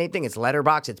 it's the same thing. It's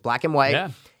letterbox, it's black and white. Yeah.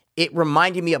 It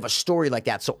reminded me of a story like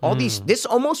that. So all this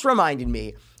almost reminded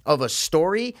me of a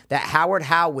story that Howard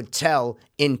Howe would tell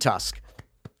in Tusk.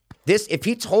 This, if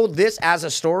he told this as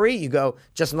a story, you go,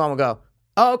 Justin Long will go,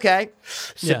 oh, okay.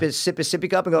 Sip Yeah. his sippy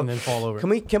cup and go, And then fall over.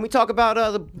 Can we talk about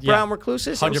the brown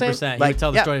recluses? You know what I'm 100%. saying? He would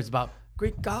tell the yeah. story. It's about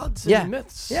Greek gods and Yeah.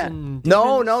 myths. Yeah. And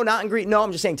No, demons. not in Greek. No,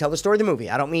 I'm just saying tell the story of the movie.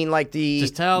 I don't mean like the.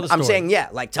 Just tell the I'm story. saying, yeah,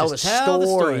 like tell, Just the, tell the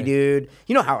story, story. dude.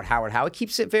 You know Howard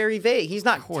keeps it very vague. He's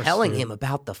not course, telling dude. him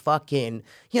about the fucking,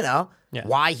 Yeah.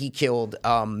 why he killed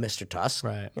Mr. Tusk.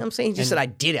 Right. You know what I'm saying? He just said, I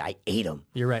did it. I ate him.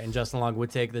 You're right. And Justin Long would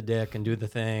take the dick and do the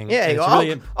thing. Yeah, And you it's go,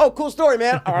 really cool story,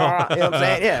 man. You know what I'm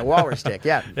saying? Yeah, walrus dick.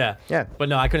 Yeah. Yeah. Yeah. But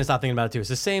no, I couldn't stop thinking about it too. It's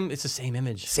the same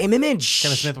image. Same image.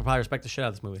 Kevin Smith will probably respect the shit out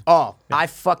of this movie. Oh, I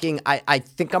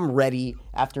think I'm ready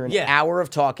after an Yeah. hour of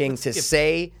talking to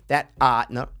say that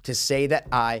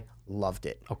I loved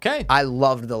it. Okay. I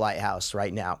loved The Lighthouse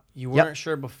right now. You Yep. weren't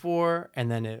sure before,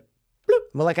 and then it.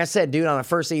 Well, like I said, dude, on a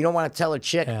first date, you don't want to tell a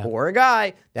chick Yeah. or a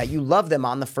guy that you love them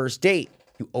on the first date.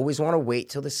 You always want to wait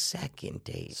till the second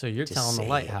date. So you're to telling say the it.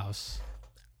 Lighthouse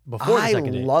before the I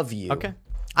second date. love you. Okay.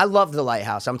 I love The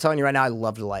Lighthouse. I'm telling you right now, I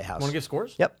love The Lighthouse. Want to give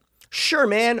scores? Yep. Sure,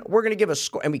 man. We're going to give a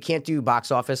score. And we can't do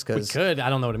box office We because. could. I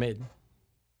don't know what it made.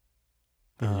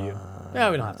 Yeah,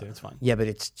 we don't have to. It's fine. Yeah, but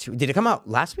did it come out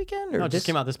last weekend? Or No, it just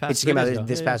came out this past It just came 3 out days ago.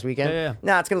 this Yeah, past yeah. weekend? Yeah, yeah.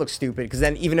 Nah, it's going to look stupid because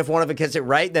then even if one of it gets it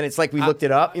right, then it's like we looked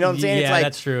it up. You know what I'm saying? Yeah, it's like,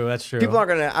 that's true. That's true. people aren't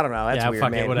going to, I don't know. That's Yeah, weird, fuck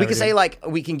it, man. We whatever, can say dude. like,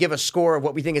 we can give a score of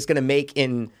what we think it's going to make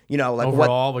in, like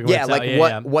Overall, we what, can yeah, tell- like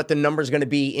yeah, what the number's going to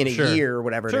be in a Sure. year or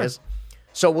whatever Sure. it is.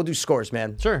 So we'll do scores,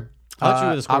 man. Sure. I'll let you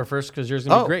do the score first because yours is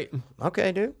going to be great.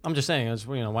 Okay, dude. I'm just saying,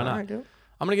 why not? All right, dude.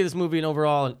 I'm going to give this movie an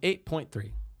overall an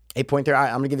 8.3. 8.3. All right,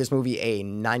 I'm going to give this movie a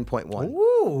 9.1.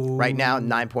 Ooh. Right now,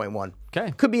 9.1.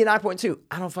 Okay. Could be a 9.2.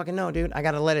 I don't fucking know, dude. I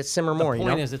got to let it simmer more, The you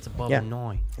know? point is it's above Yeah. a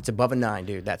 9. It's above a 9,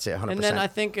 dude. That's it, 100%. And then I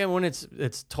think when it's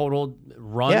total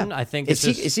run, I think it's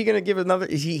is he going to give another?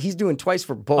 He's doing twice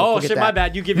for both. Oh, Look at shit, that. my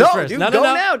bad. You give yours no, first. Dude, No, no, go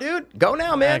no. now, dude. Go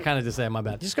now, I man. kind of just say my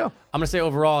bad. Just go. I'm going to say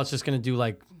overall it's just going to do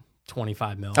like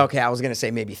 25 mil. Okay, I was going to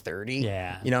say maybe 30.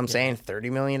 Yeah. You know what I'm saying?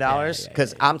 $30 million? yeah,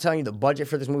 Because I'm telling you, the budget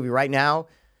for this movie right now,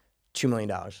 $2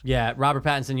 million. Yeah, Robert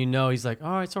Pattinson, he's like,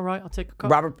 all right, it's all right. I'll take a couple.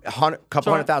 Robert,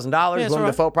 couple all right. $100,000. Yeah, it's Willem all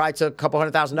right. Dafoe probably took a couple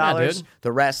 $100,000. Yeah, dude.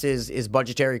 The rest is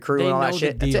budgetary crew They and all know that the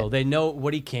shit. That's deal. it. They know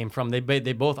what he came from. They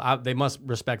both they must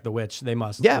respect the witch. They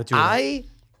must. Yeah, the two of them. I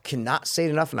cannot say it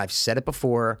enough, and I've said it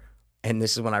before, and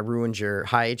this is when I ruined your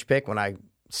high age pick when I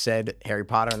said Harry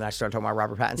Potter and then I started talking about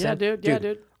Robert Pattinson. Yeah, dude. Yeah,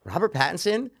 dude. Robert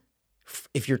Pattinson,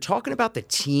 if you're talking about the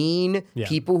teen Yeah.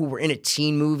 people who were in a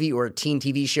teen movie or a teen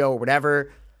TV show or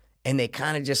whatever, and they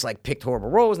kind of just like picked horrible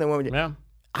roles and they went with Yeah.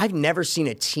 I've never seen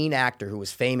a teen actor who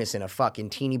was famous in a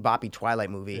fucking teeny boppy Twilight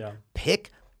movie Yeah.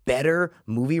 pick better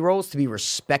movie roles to be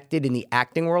respected in the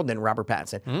acting world than Robert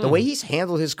Pattinson. The way he's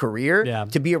handled his career Yeah.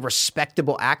 to be a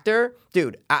respectable actor,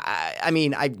 dude. I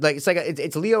mean,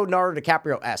 it's Leonardo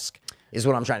DiCaprio-esque is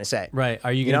what I'm trying to say. Right.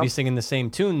 Are you going to know? be singing the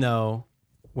same tune though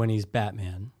when he's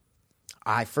Batman?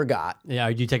 I forgot.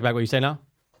 Yeah. Do you take back what you say now?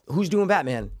 Who's doing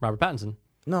Batman? Robert Pattinson.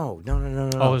 No.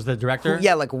 Oh, is the director?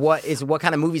 Yeah, like what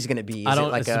kind of movie is it going to be? Is I don't.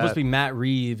 it like It's supposed to be Matt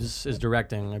Reeves is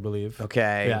directing, I believe.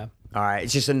 Okay. Yeah. All right.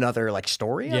 It's just another like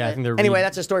story. of Yeah, I it? think they're Anyway, re-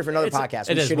 that's a story for another It's- podcast.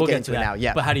 It We is. shouldn't We'll get get into to it that. now.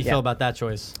 Yeah. But how do you yeah. feel about that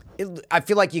choice? I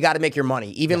feel like you got to make your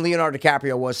money. Even Leonardo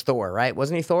DiCaprio was Thor, right?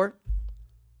 Wasn't he Thor?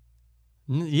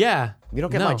 Yeah. You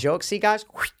don't get my joke? See, guys?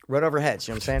 Right over heads.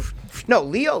 You know what I'm saying? No,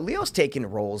 Leo's taking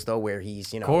roles, though, where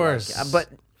he's, Of course. But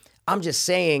I'm just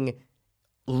saying,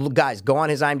 guys, go on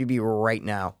his IMDb right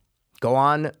now. Go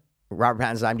on Robert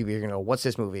Pattinson's IMDb. You're going to go, what's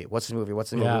this movie? What's this movie?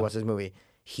 What's this movie? Yeah. What's this movie?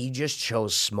 He just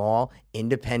chose small,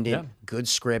 independent, good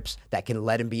scripts that can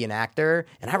let him be an actor,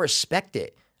 and I respect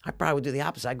it. I probably would do the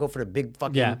opposite. I'd go for the big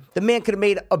fucking... Yeah. The man could have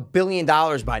made $1 billion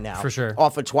by now. For sure.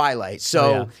 Off of Twilight.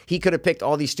 So yeah. he could have picked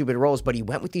all these stupid roles, but he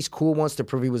went with these cool ones to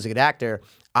prove he was a good actor,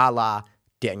 a la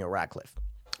Daniel Radcliffe.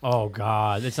 Oh,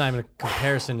 God. It's not even a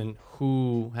comparison in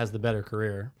who has the better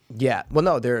career. Yeah. Well,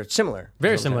 no, they're similar.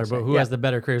 Very similar, but who has the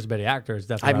better career is better actor is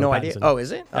definitely I have no Robert idea. Pattinson. Oh,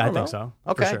 is it? I don't think know. so.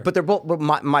 Okay. For sure. But they're both... But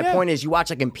my point is, you watch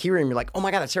like Imperium, you're like, oh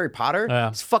my God, that's Harry Potter? Yeah.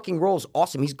 His fucking role's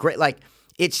awesome. He's great. Like,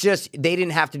 it's just, they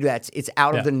didn't have to do that. It's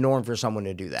out of the norm for someone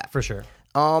to do that. For sure.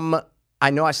 I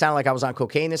know I sound like I was on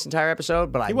cocaine this entire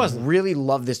episode, but I wasn't. really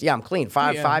love this. Yeah, I'm clean.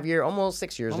 5 years, almost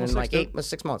 6 years, Almost and like 6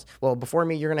 6 months. Well, before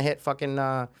me, you're gonna hit fucking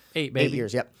 8, 8 baby.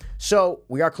 years. Yep. So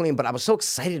we are clean, but I was so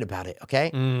excited about it. Okay,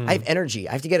 I have energy.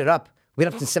 I have to get it up. We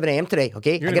got up to 7 a.m. today.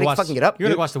 Okay, I gotta fucking get up. You're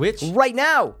gonna dude. watch The Witch? right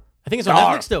now. I think it's on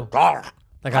Netflix still. That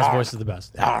guy's voice is the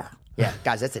best. Yeah,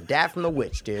 guys, that's a dad from The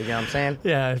Witch, dude. You know what I'm saying?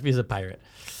 Yeah, if he's a pirate.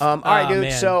 All right, dude.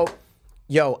 Man. So,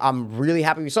 yo, I'm really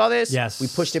happy we saw this. Yes. We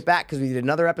pushed it back because we did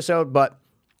another episode, but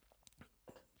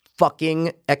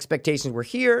fucking expectations were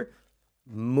here.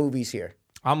 Movies here.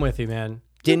 I'm with you, man.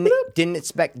 Didn't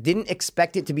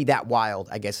expect it to be that wild,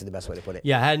 I guess is the best way to put it.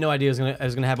 Yeah, I had no idea I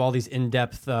was gonna have all these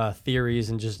in-depth theories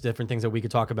and just different things that we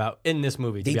could talk about in this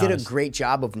movie. They did a great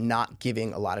job of not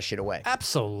giving a lot of shit away.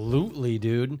 Absolutely,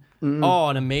 dude. Oh,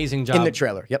 an amazing job. In the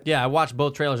trailer, yep. Yeah, I watched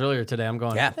both trailers earlier today. I'm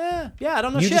going, Yeah. I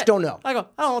don't know You shit. just don't know. I go,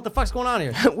 I don't know what the fuck's going on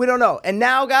here. We don't know. And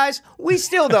now, guys, we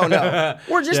still don't know.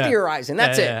 We're just theorizing.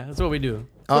 That's it. Yeah, that's what we do.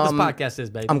 That's what this podcast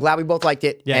is, baby. I'm glad we both liked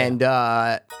it. Yeah. And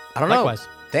I don't know. Likewise.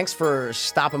 Thanks for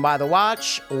stopping by the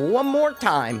watch one more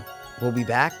time. We'll be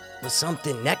back with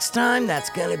something next time that's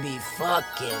going to be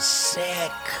fucking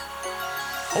sick.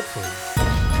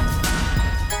 Hopefully.